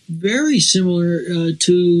me very similar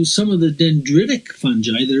to some of the dendritic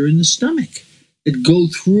fungi that are in the stomach that go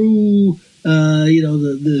through.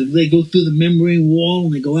 They go through the membrane wall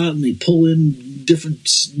and they go out and they pull in different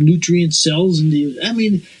nutrient cells.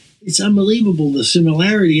 It's unbelievable the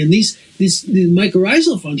similarity. And these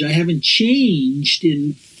mycorrhizal fungi haven't changed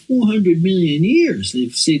in 400 million years.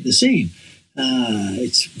 They've stayed the same.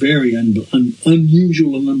 It's very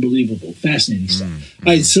unusual and unbelievable. Fascinating stuff.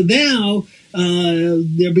 All right, so now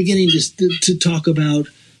they're beginning to talk about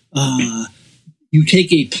you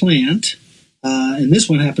take a plant. And this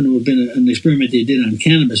one happened to have been an experiment they did on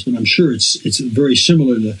cannabis, but I'm sure it's very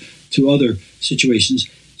similar to other situations.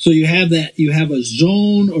 So you have a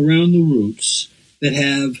zone around the roots that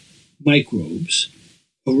have microbes.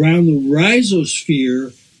 Around the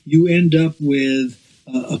rhizosphere, you end up with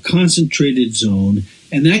a concentrated zone,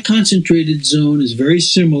 and that concentrated zone is very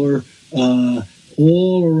similar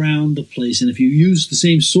all around the place. And if you use the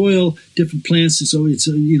same soil, different plants, it's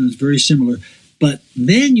very similar. But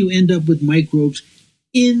then you end up with microbes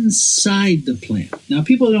inside the plant. Now,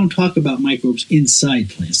 people don't talk about microbes inside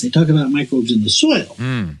plants. They talk about microbes in the soil.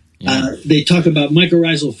 They talk about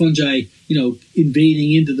mycorrhizal fungi,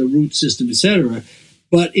 invading into the root system, etc.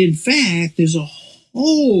 But in fact, there's a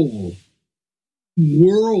whole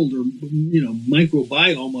world or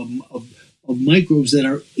microbiome of microbes that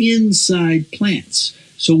are inside plants.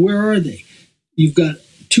 So where are they? You've got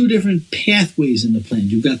two different pathways in the plant.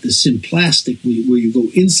 You've got the symplastic, where you go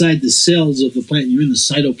inside the cells of the plant. You're in the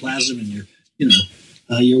cytoplasm, and you're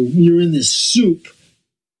You're in this soup,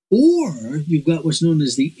 or you've got what's known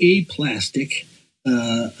as the aplastic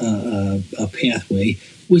pathway,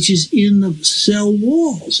 which is in the cell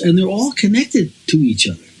walls, and they're all connected to each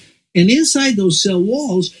other. And inside those cell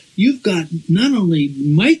walls, you've got not only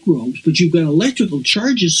microbes, but you've got electrical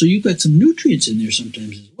charges, so you've got some nutrients in there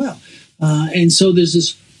sometimes as well. And so there's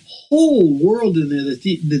this whole world in there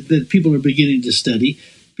that people are beginning to study,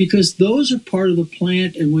 because those are part of the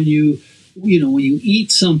plant. And when you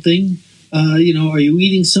eat something, are you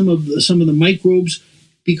eating some of the microbes?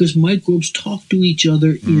 Because microbes talk to each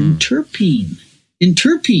other in terpenes,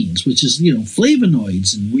 which is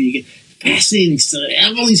flavonoids, and where you get fascinating stuff.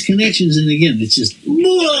 Have all these connections, and again, it's just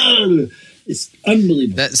it's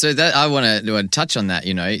unbelievable. I want to touch on that.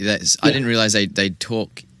 I didn't realize they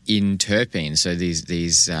talk in terpenes. So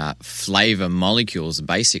these flavor molecules,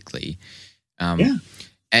 basically. And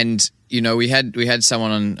we had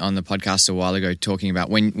someone on the podcast a while ago talking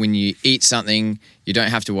about when you eat something, you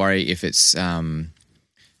don't have to worry if it's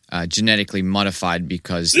genetically modified,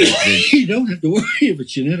 because you don't have to worry if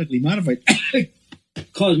it's genetically modified.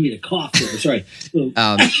 Caused me to cough there. Sorry.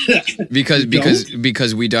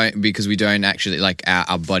 because we don't actually, like,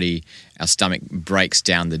 our body, our stomach breaks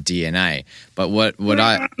down the DNA. But what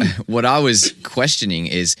I was questioning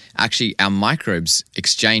is actually our microbes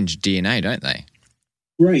exchange DNA, don't they?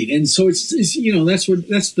 Right, and so it's that's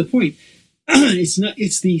the point.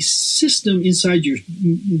 It's the system inside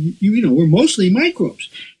we're mostly microbes.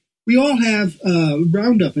 We all have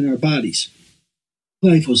Roundup in our bodies,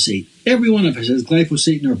 glyphosate. Every one of us has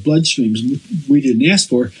glyphosate in our bloodstreams we didn't ask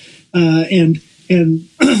for, and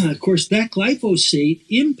of course that glyphosate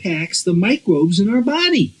impacts the microbes in our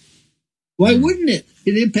body. Why wouldn't it?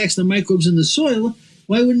 It impacts the microbes in the soil.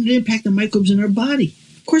 Why wouldn't it impact the microbes in our body?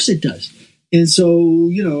 Of course it does. And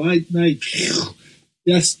so,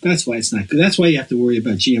 that's why it's not good. That's why you have to worry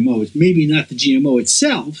about GMO. It's maybe not the GMO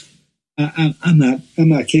itself. I'm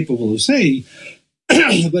not capable of saying,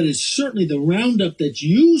 but it's certainly the Roundup that's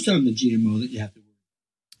used on the GMO that you have to worry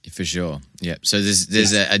about. For sure. Yeah. So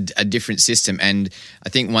there's a different system. And I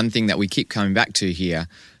think one thing that we keep coming back to here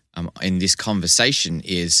in this conversation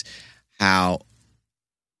is how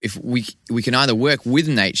if we can either work with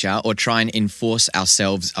nature or try and enforce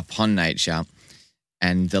ourselves upon nature,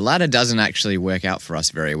 and the latter doesn't actually work out for us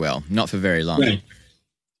very well, not for very long. Right.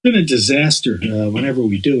 It's been a disaster whenever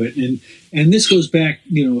we do it, and this goes back.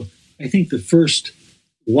 I think the first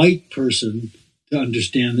white person to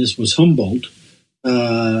understand this was Humboldt,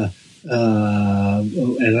 and I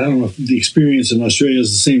don't know if the experience in Australia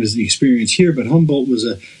is the same as the experience here, but Humboldt was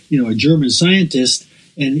a German scientist,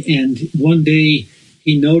 and one day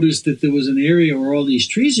he noticed that there was an area where all these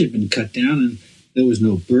trees had been cut down, and there was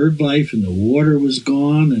no bird life, and the water was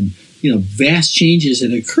gone, and vast changes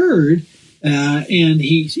had occurred. And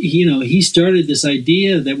he started this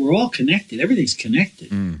idea that we're all connected. Everything's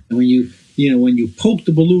connected. And when you poke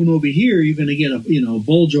the balloon over here, you're going to get a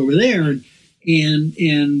bulge over there. And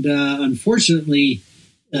unfortunately,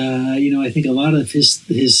 I think a lot of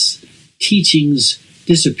his teachings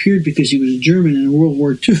disappeared because he was a German. And in World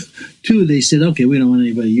War II, they said, okay, we don't want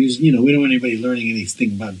anybody we don't want anybody learning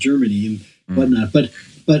anything about Germany and whatnot. But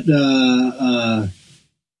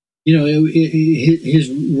his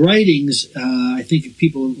writings, I think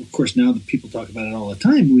people, of course, now that people talk about it all the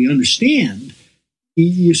time, we understand.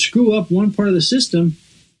 You screw up one part of the system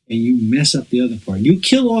and you mess up the other part. You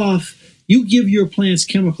give your plants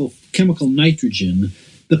chemical nitrogen.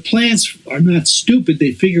 The plants are not stupid.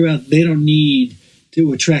 They figure out they don't need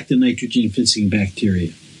to attract the nitrogen-fixing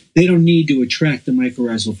bacteria. They don't need to attract the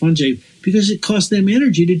mycorrhizal fungi because it costs them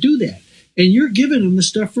energy to do that. And you're giving them the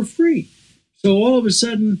stuff for free. So all of a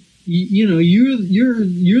sudden, you're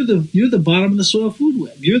the bottom of the soil food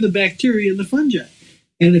web. You're the bacteria and the fungi.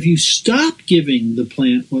 And if you stop giving the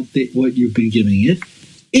plant what you've been giving it,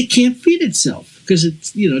 it can't feed itself because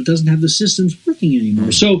it doesn't have the systems working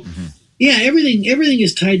anymore. So, everything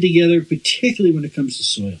is tied together, particularly when it comes to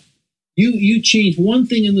soil. You change one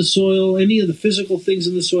thing in the soil, any of the physical things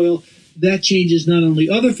in the soil, that changes not only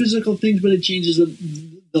other physical things, but it changes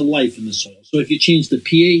the life in the soil. So if you change the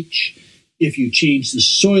pH, if you change the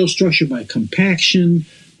soil structure by compaction,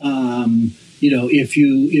 if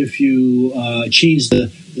you change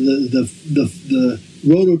the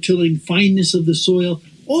rototilling fineness of the soil,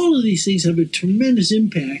 all of these things have a tremendous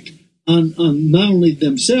impact on not only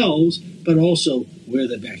themselves, but also where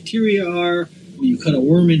the bacteria are. When you cut a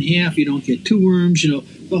worm in half, you don't get two worms.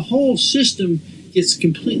 The whole system gets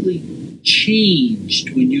completely changed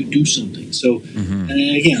when you do something. So, and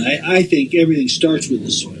again, I think everything starts with the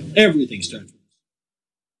soil. Everything starts with the soil.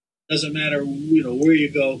 Doesn't matter, where you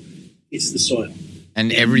go, it's the soil.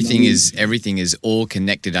 And everything is all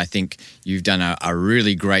connected. I think you've done a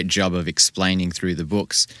really great job of explaining through the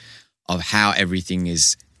books of how everything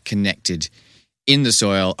is connected in the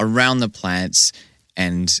soil, around the plants.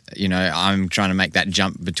 And, I'm trying to make that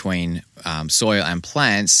jump between soil and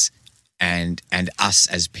plants and us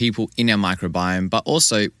as people in our microbiome. But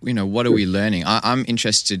also, what are we learning? I'm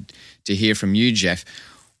interested to hear from you, Jeff.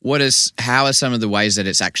 How are some of the ways that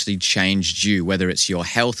it's actually changed you, whether it's your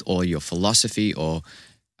health or your philosophy or,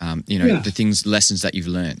 the lessons that you've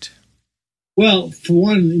learned? Well, for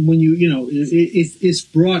one, when it's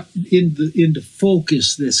brought into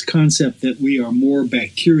focus this concept that we are more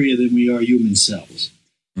bacteria than we are human cells.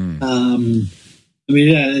 That's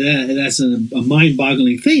a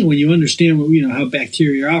mind-boggling thing when you understand how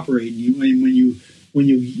bacteria operate. And when you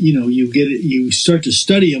get it, you start to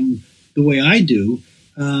study them the way I do.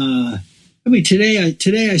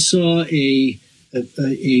 Today I saw a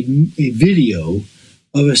video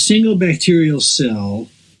of a single bacterial cell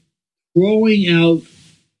throwing out,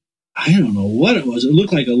 I don't know what it was. It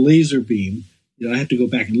looked like a laser beam. I have to go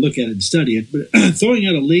back and look at it and study it. But throwing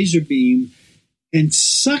out a laser beam and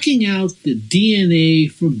sucking out the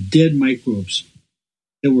DNA from dead microbes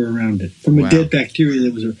that were around it, from a dead bacteria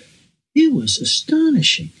that was around. It was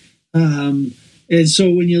astonishing. And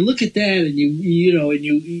so when you look at that and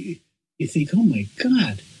you think, oh my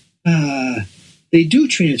God, they do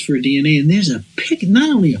transfer DNA, and there's not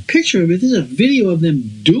only a picture of it, there's a video of them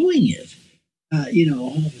doing it.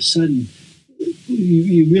 All of a sudden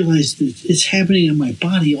you realize that it's happening in my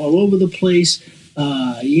body all over the place.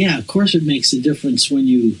 Of course it makes a difference when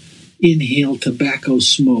you inhale tobacco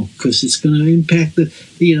smoke, because it's going to impact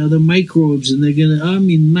the microbes, and they're going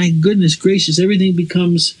to, my goodness gracious, everything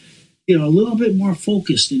becomes a little bit more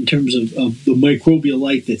focused in terms of the microbial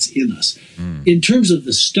life that's in us. In terms of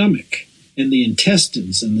the stomach and the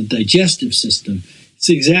intestines and the digestive system, it's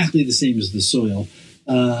exactly the same as the soil.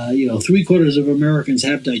 3/4 of Americans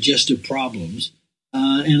have digestive problems.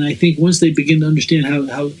 And I think once they begin to understand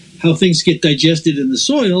how things get digested in the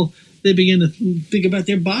soil, they begin to think about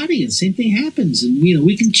their body, and same thing happens. And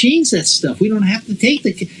we can change that stuff. We don't have to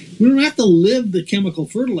we don't have to live the chemical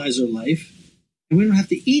fertilizer life, and we don't have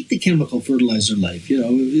to eat the chemical fertilizer life.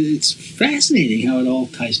 It's fascinating how it all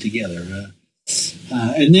ties together.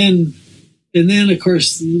 And then of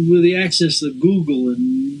course, with the access to Google and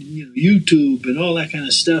YouTube and all that kind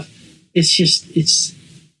of stuff,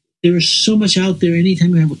 there is so much out there.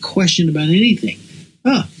 Anytime you have a question about anything,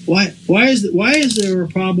 why is there a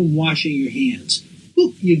problem washing your hands?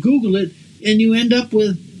 Boop, you Google it, and you end up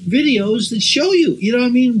with videos that show you.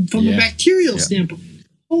 From a bacterial standpoint.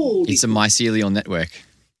 It's a mycelial network.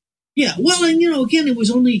 Yeah, well, and again, it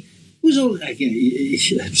was only.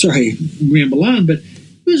 I'm sorry, ramble on, but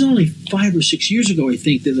it was only 5 or 6 years ago, I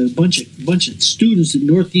think, that a bunch of students at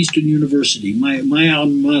Northeastern University, my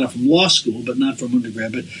alma mater from law school, but not from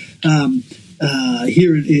undergrad, but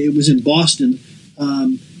here it was in Boston.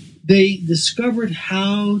 They discovered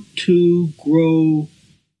how to grow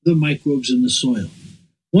the microbes in the soil.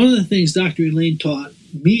 One of the things Dr. Elaine taught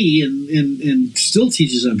me and still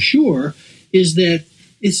teaches, I'm sure, is that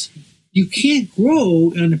you can't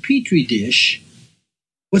grow on a petri dish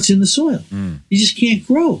what's in the soil. You just can't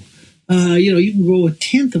grow. You can grow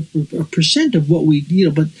 1/10 of a percent of what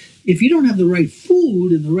but if you don't have the right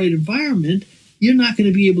food and the right environment, you're not going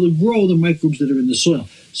to be able to grow the microbes that are in the soil.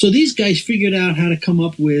 So these guys figured out how to come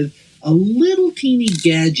up with a little teeny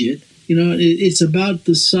gadget. It's about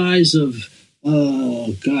the size of,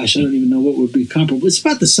 I don't even know what would be comparable. It's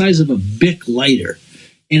about the size of a Bic lighter,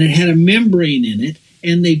 and it had a membrane in it,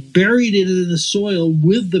 and they buried it in the soil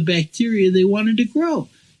with the bacteria they wanted to grow.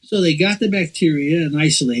 So they got the bacteria and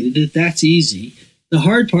isolated it. That's easy. The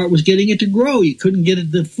hard part was getting it to grow. You couldn't get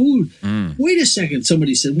it the food. Wait a second,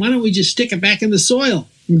 somebody said, why don't we just stick it back in the soil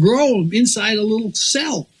and grow them inside a little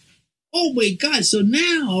cell? Oh my God. So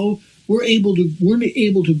now we're able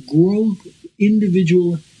to grow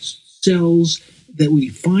individual cells that we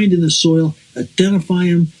find in the soil, identify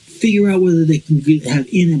them, figure out whether they can have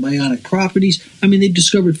antibiotic properties. They've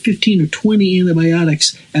discovered 15 or 20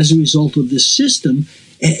 antibiotics as a result of this system.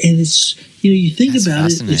 And it's, you think That's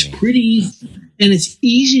about it, it's pretty, and it's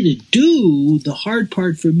easy to do. The hard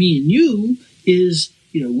part for me and you is,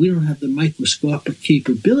 we don't have the microscopic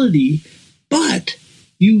capability, but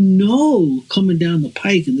coming down the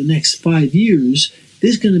pike in the next 5 years,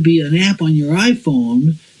 there's going to be an app on your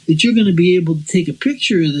iPhone that you're going to be able to take a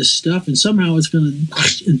picture of this stuff, and somehow it's going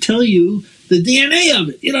to tell you the DNA of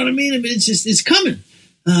it. You know what I mean? It's coming.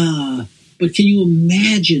 But can you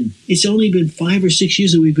imagine? It's only been 5 or 6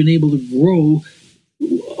 years that we've been able to grow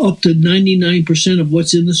up to 99% of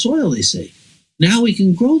what's in the soil, they say. Now we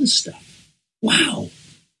can grow the stuff. Wow,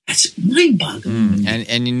 that's mind-boggling.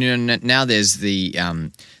 And now there's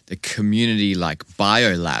the community like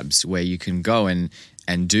biolabs where you can go and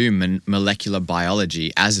do molecular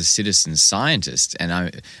biology as a citizen scientist,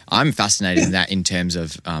 and I'm fascinated in that in terms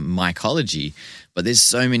of mycology. But there's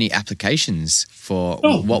so many applications for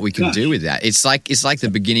what we can do with that. It's like the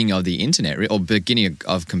beginning of the internet or beginning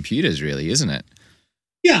of computers, really, isn't it?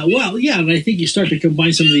 Yeah, well, yeah, and I think you start to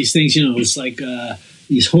combine some of these things. It's like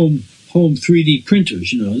these home 3D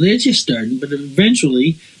printers. They're just starting, but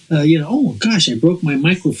eventually, oh gosh, I broke my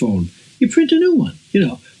microphone. You print a new one.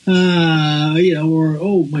 Or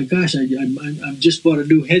oh my gosh, I just bought a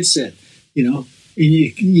new headset. And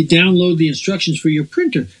you download the instructions for your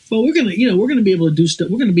printer. Well, we're gonna be able to do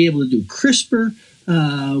stuff. We're gonna be able to do CRISPR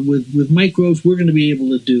with microbes. We're gonna be able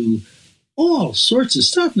to do all sorts of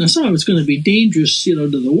stuff. Now, some of it's going to be dangerous, to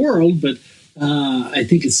the world, but I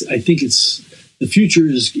think it's the future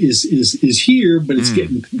is here, but it's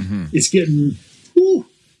getting. Whew.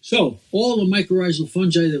 So all the mycorrhizal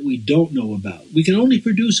fungi that we don't know about, we can only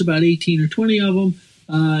produce about 18 or 20 of them.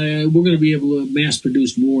 We're going to be able to mass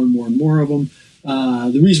produce more and more and more of them.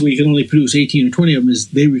 The reason we can only produce 18 or 20 of them is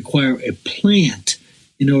they require a plant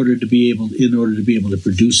in order to be able to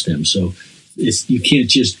produce them. So you can't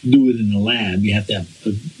just do it in a lab. You have to have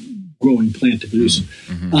a growing plant to produce them.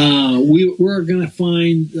 We're going to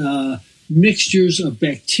find mixtures of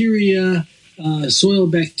bacteria, soil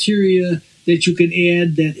bacteria that you can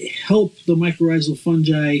add that help the mycorrhizal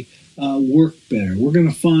fungi work better. We're going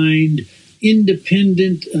to find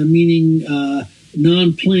independent, meaning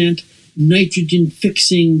non-plant,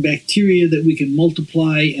 nitrogen-fixing bacteria that we can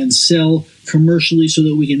multiply and sell commercially so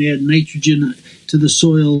that we can add nitrogen to the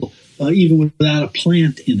soil even without a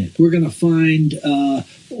plant in it. We're going to find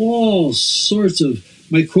all sorts of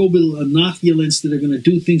microbial inoculants that are going to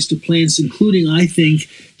do things to plants, including, I think,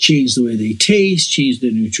 change the way they taste, change their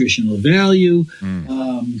nutritional value.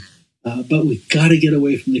 But we've got to get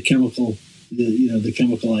away from the chemical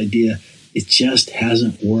idea. It just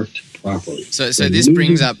hasn't worked properly. So this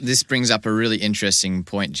brings up a really interesting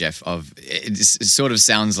point, Jeff. It sort of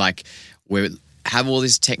sounds like we have all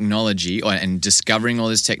this technology and discovering all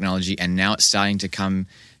this technology, and now it's starting to come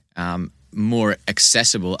more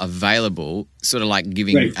accessible, available, sort of like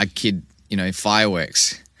giving a kid,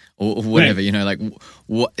 fireworks or whatever, like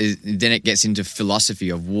what is, then it gets into philosophy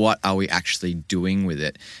of what are we actually doing with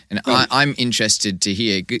it. And I'm interested to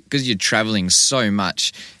hear, because you're traveling so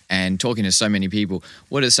much and talking to so many people,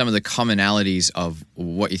 what are some of the commonalities of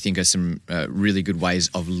what you think are some really good ways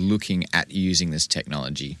of looking at using this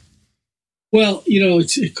technology? Well,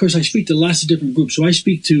 of course, I speak to lots of different groups. So I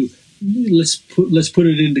speak to, let's put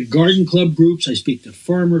it into garden club groups. I speak to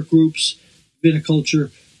farmer groups,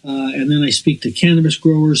 viticulture, and then I speak to cannabis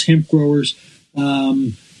growers, hemp growers.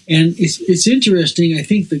 And it's interesting. I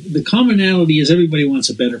think the commonality is everybody wants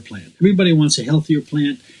a better plant. Everybody wants a healthier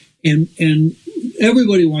plant, and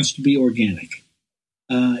everybody wants to be organic.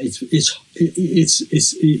 The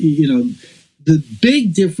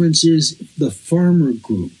big difference is the farmer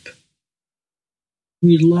group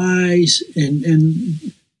relies, and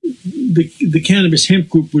the cannabis hemp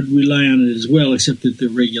group would rely on it as well, except that there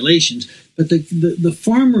are regulations. But the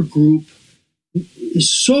farmer group is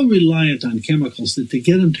so reliant on chemicals that to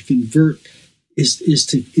get them to convert is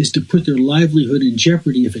to put their livelihood in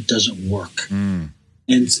jeopardy if it doesn't work.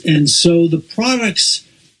 And so the products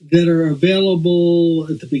that are available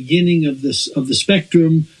at the beginning of the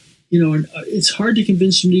spectrum, it's hard to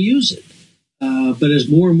convince them to use it. But as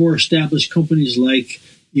more and more established companies like,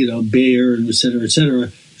 Bayer and et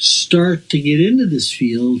cetera, start to get into this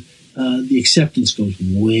field, the acceptance goes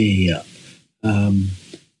way up.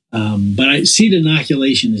 But seed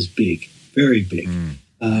inoculation is big, very big.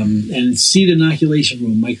 And seed inoculation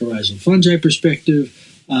from a mycorrhizal fungi perspective,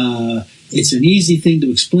 it's an easy thing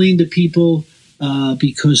to explain to people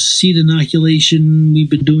because seed inoculation we've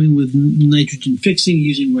been doing with nitrogen fixing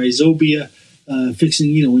using rhizobia.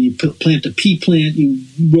 Fixing, when you plant a pea plant, you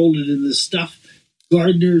roll it in this stuff.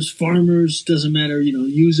 Gardeners, farmers, doesn't matter,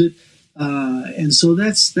 use it. And so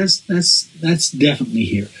that's definitely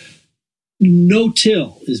here.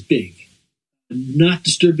 No-till is big. Not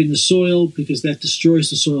disturbing the soil because that destroys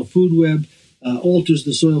the soil food web, alters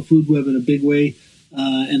the soil food web in a big way,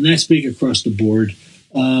 and that's big across the board.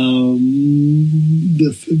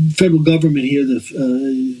 The federal government here,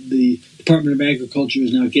 the Department of Agriculture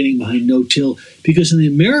is now getting behind no-till because in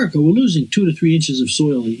America we're losing 2 to 3 inches of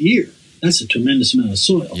soil a year. That's a tremendous amount of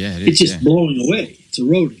soil. Yeah, it's just blowing away. It's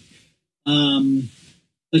eroding.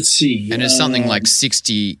 let's see. And there's something like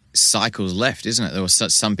 60 cycles left, isn't it? There was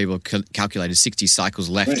some people calculated 60 cycles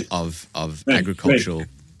left of agricultural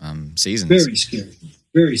seasons. Very scary.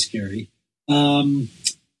 Very scary.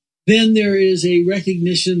 Then there is a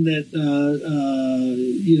recognition that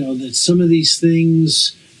that some of these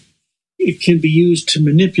things it can be used to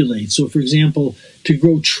manipulate. So, for example, to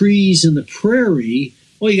grow trees in the prairie,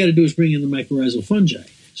 all you got to do is bring in the mycorrhizal fungi.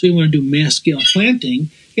 So you want to do mass scale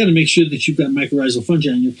planting, you got to make sure that you've got mycorrhizal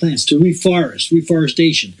fungi in your plants. To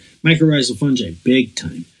reforestation, mycorrhizal fungi, big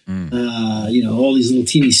time. All these little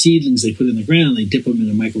teeny seedlings they put in the ground, they dip them in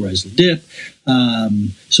a mycorrhizal dip.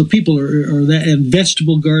 So people are that, and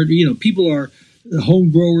vegetable garden. People are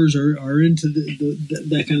home growers are into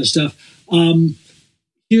that kind of stuff.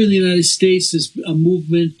 Here in the United States, there's a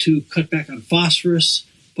movement to cut back on phosphorus.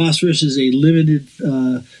 Phosphorus is a limited.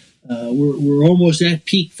 We're almost at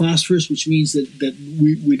peak phosphorus, which means that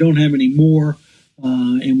we don't have any more.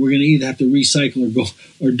 And we're going to either have to recycle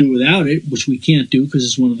or do without it, which we can't do because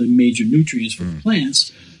it's one of the major nutrients for the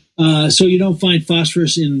plants. So you don't find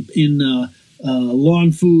phosphorus in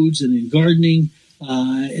lawn foods and in gardening.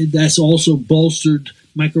 That's also bolstered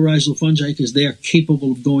mycorrhizal fungi because they are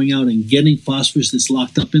capable of going out and getting phosphorus that's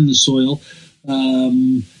locked up in the soil.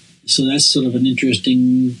 So that's sort of an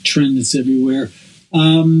interesting trend that's everywhere.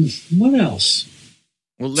 What else?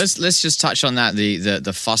 Well, let's just touch on that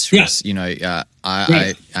the phosphorus. Yeah.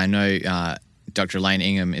 I know Dr. Elaine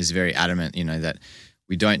Ingham is very adamant. That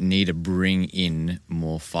we don't need to bring in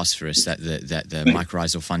more phosphorus. That the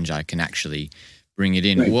mycorrhizal fungi can actually bring it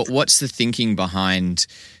in. Right. What's the thinking behind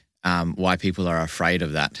why people are afraid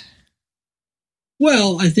of that?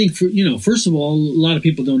 Well, I think first of all, a lot of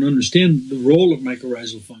people don't understand the role of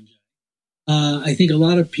mycorrhizal fungi. I think a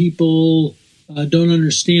lot of people don't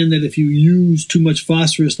understand that if you use too much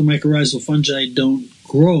phosphorus, the mycorrhizal fungi don't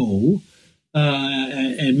grow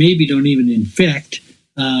and maybe don't even infect.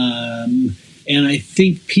 And I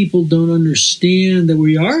think people don't understand that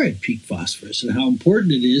we are at peak phosphorus and how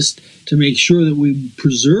important it is to make sure that we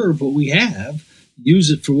preserve what we have,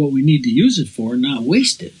 use it for what we need to use it for, and not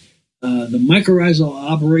waste it. The mycorrhizal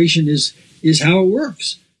operation is how it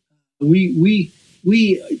works. We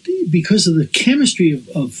because of the chemistry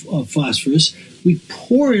of phosphorus, we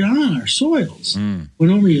pour it on our soils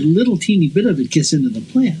when only a little teeny bit of it gets into the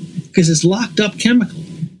plant because it's locked up chemical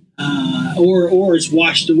or it's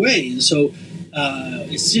washed away. And so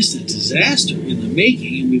it's just a disaster in the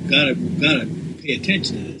making, and we've got to pay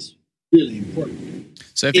attention to this. Really important.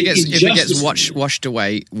 So if it gets washed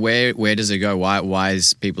away, where does it go? Why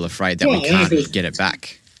is people afraid that we can't get it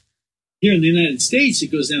back? Here in the United States,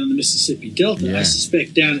 it goes down in the Mississippi Delta. Yeah. I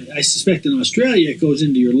suspect in Australia it goes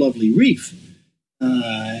into your lovely reef,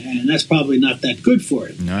 and that's probably not that good for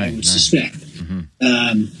it. No, I would suspect.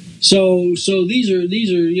 Mm-hmm. So these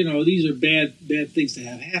are bad things to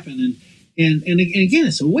have happen, and again,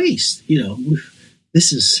 it's a waste.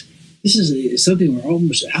 This is something we're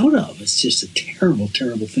almost out of. It's just a terrible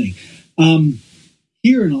thing.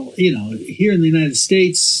 Here in the United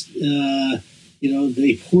States.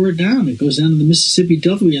 They pour it down. It goes down to the Mississippi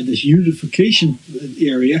Delta. We have this eutrophication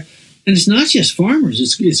area. And it's not just farmers.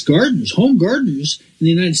 It's gardeners. Home gardeners in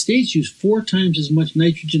the United States use 4 times as much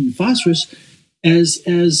nitrogen and phosphorus as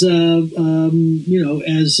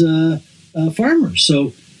farmers.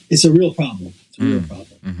 So it's a real problem. It's a real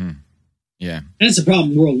problem. Mm-hmm. Yeah. And it's a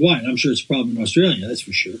problem worldwide. I'm sure it's a problem in Australia. That's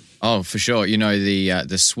for sure. Oh, for sure.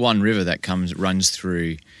 The Swan River that runs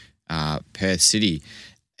through Perth City.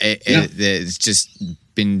 It's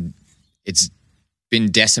been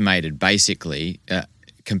decimated basically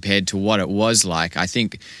compared to what it was like. I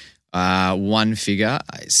think one figure,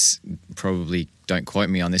 it's probably, don't quote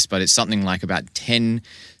me on this, but it's something like about 10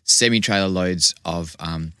 semi-trailer loads of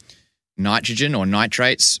nitrogen or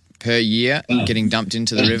nitrates per year getting dumped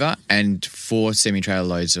into the river, and 4 semi-trailer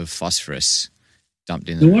loads of phosphorus dumped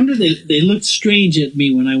in there. No wonder they looked strange at me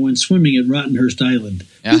when I went swimming at Rottenhurst Island.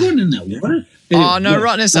 You weren't in that water. Oh, no,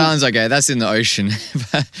 Rottenhurst Island's okay. That's in the ocean.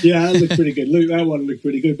 Yeah, that looked pretty good. That one looked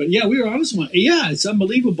pretty good. But yeah, we were on this one. Yeah, it's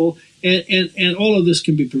unbelievable. And all of this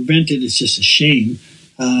can be prevented. It's just a shame.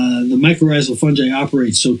 The mycorrhizal fungi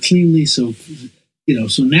operate so cleanly, so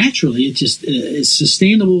naturally. It's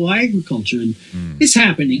sustainable agriculture, and it's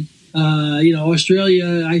happening.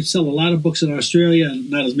 Australia, I sell a lot of books in Australia,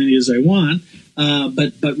 not as many as I want.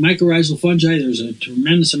 But mycorrhizal fungi, there's a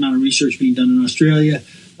tremendous amount of research being done in Australia.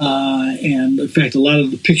 And in fact, a lot of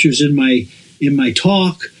the pictures in my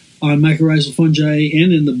talk on mycorrhizal fungi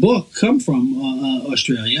and in the book come from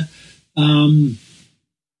Australia. And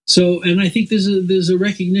I think there's a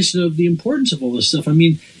recognition of the importance of all this stuff. I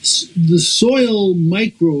mean, the soil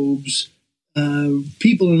microbes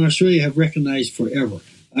people in Australia have recognized forever.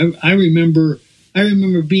 I remember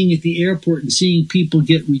being at the airport and seeing people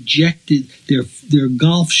get rejected. Their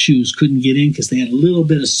golf shoes couldn't get in because they had a little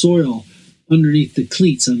bit of soil underneath the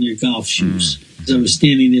cleats on their golf shoes. As I was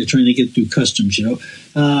standing there trying to get through customs,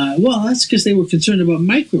 well, that's because they were concerned about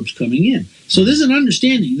microbes coming in. So there's an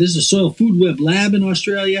understanding. There's a soil food web lab in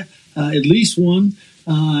Australia, at least one,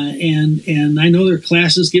 and I know there are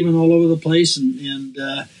classes given all over the place, and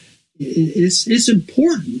it's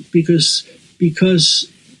important because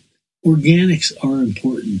organics are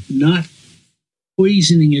important. Not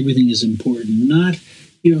poisoning everything is important. Not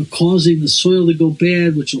causing the soil to go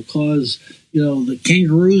bad, which will cause the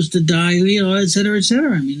kangaroos to die, et cetera, et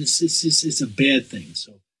cetera. I mean, it's a bad thing.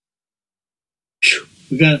 So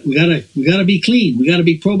we gotta be clean. We gotta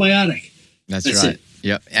be probiotic. That's right. It.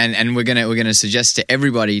 Yep. And we're gonna suggest to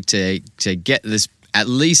everybody to get this, at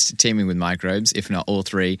least Teaming with Microbes, if not all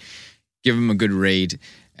three. Give them a good read.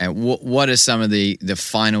 What are some of the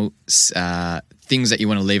final things that you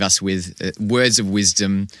want to leave us with? Words of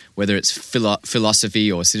wisdom, whether it's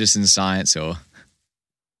philosophy or citizen science or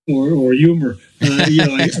humor.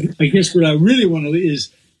 I guess what I really want to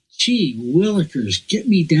is, gee willikers, get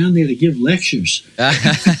me down there to give lectures. I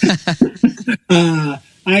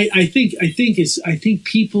think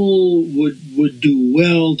people would do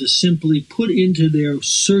well to simply put into their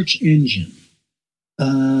search engine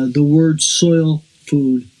the word soil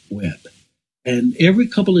food web. And every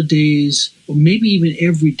couple of days, or maybe even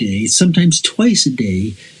every day, sometimes twice a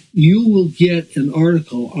day, you will get an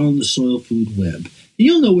article on the soil food web. And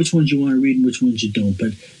you'll know which ones you want to read and which ones you don't.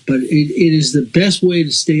 But it is the best way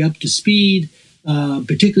to stay up to speed,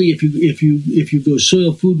 particularly if you go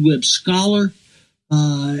soil food web scholar,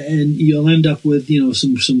 and you'll end up with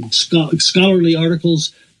some scholarly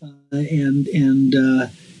articles, and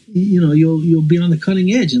you'll be on the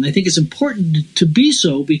cutting edge. And I think it's important to be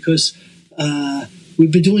so because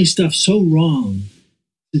we've been doing stuff so wrong.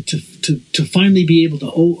 To finally be able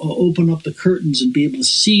to open up the curtains and be able to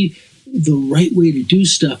see the right way to do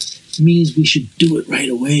stuff means we should do it right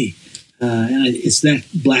away. And it's that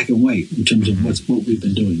black and white in terms of what we've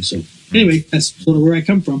been doing. So anyway, that's sort of where I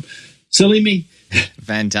come from. Silly me.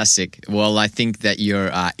 Fantastic. Well, I think that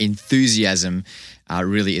your enthusiasm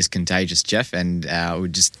really is contagious, Jeff, and I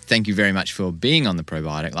would just thank you very much for being on the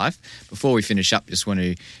Probiotic Life. Before we finish up, just want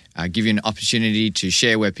to give you an opportunity to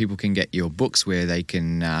share where people can get your books, where they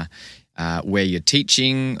can, where you're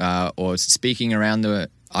teaching or speaking around the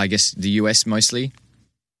US mostly.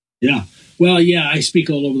 Yeah. Well, I speak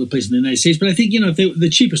all over the place in the United States, but I think, the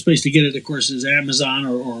cheapest place to get it, of course, is Amazon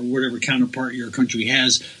or whatever counterpart your country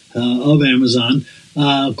has of Amazon.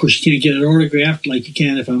 Of course, you can't get it autographed like you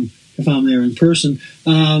can if I'm there in person.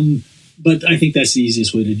 But I think that's the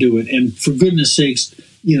easiest way to do it. And for goodness sakes,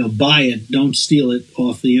 buy it. Don't steal it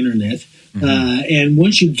off the internet. And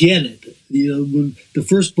once you get it, when the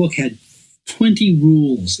first book had 20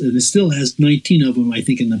 rules, and it still has 19 of them, I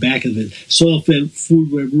think, in the back of it. Soil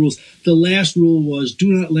food web rules. The last rule was,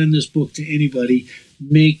 do not lend this book to anybody.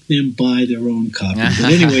 Make them buy their own copy.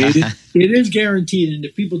 But anyway, it is guaranteed. And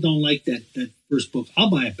if people don't like that first book, I'll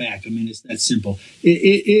buy it back. I mean, it's that simple.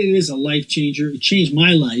 It is a life changer. It changed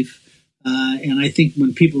my life. And I think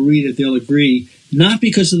when people read it, they'll agree, not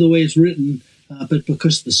because of the way it's written, but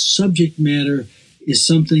because the subject matter is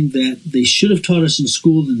something that they should have taught us in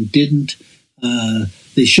school and didn't.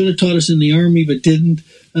 They should have taught us in the Army, but didn't.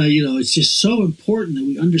 It's just so important that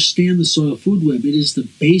we understand the soil food web. It is the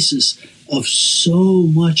basis of so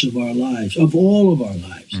much of our lives, of all of our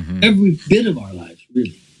lives, every bit of our lives,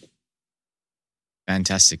 really.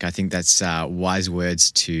 Fantastic. I think that's wise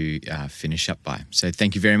words to finish up by. So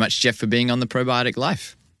thank you very much, Jeff, for being on the Probiotic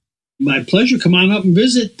Life. My pleasure. Come on up and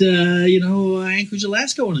visit, Anchorage,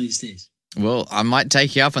 Alaska one of these days. Well, I might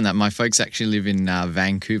take you up on that. My folks actually live in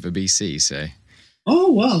Vancouver, BC, so.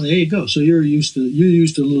 Oh, well, there you go. So you're used to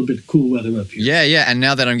a little bit of cool weather up here. Yeah. And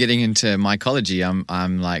now that I'm getting into mycology,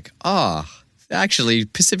 I'm like, actually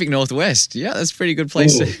Pacific Northwest. Yeah, that's a pretty good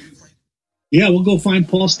place. Yeah, we'll go find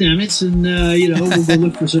Paul Stamets, and we'll go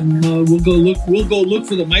look for some. We'll go look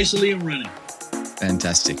for the mycelium running.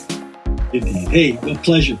 Fantastic. Indeed. Hey, a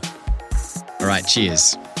pleasure. All right.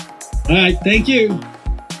 Cheers. All right. Thank you.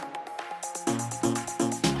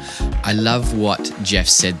 I love what Jeff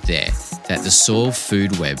said there, that the soil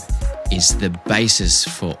food web is the basis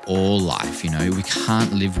for all life. We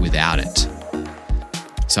can't live without it.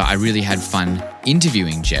 So I really had fun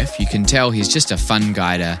interviewing Jeff. You can tell he's just a fun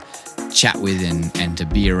guy to chat with and to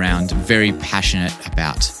be around, very passionate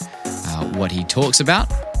about what he talks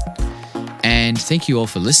about. And thank you all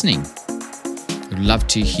for listening. We'd love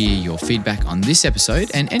to hear your feedback on this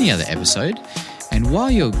episode and any other episode. And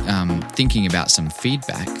while you're thinking about some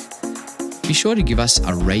feedback, be sure to give us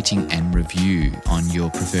a rating and review on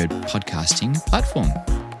your preferred podcasting platform.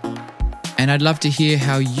 And I'd love to hear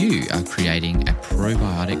how you are creating a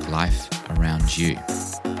probiotic life around you.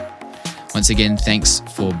 Once again, thanks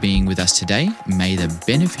for being with us today. May the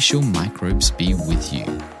beneficial microbes be with you.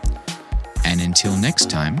 And until next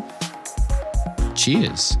time,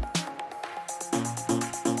 cheers.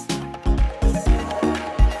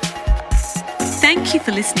 Thank you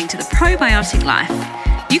for listening to The Probiotic Life.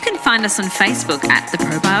 You can find us on Facebook at The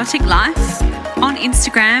Probiotic Life, on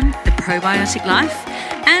Instagram, The Probiotic Life,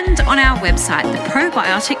 and on our website,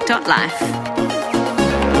 theprobiotic.life.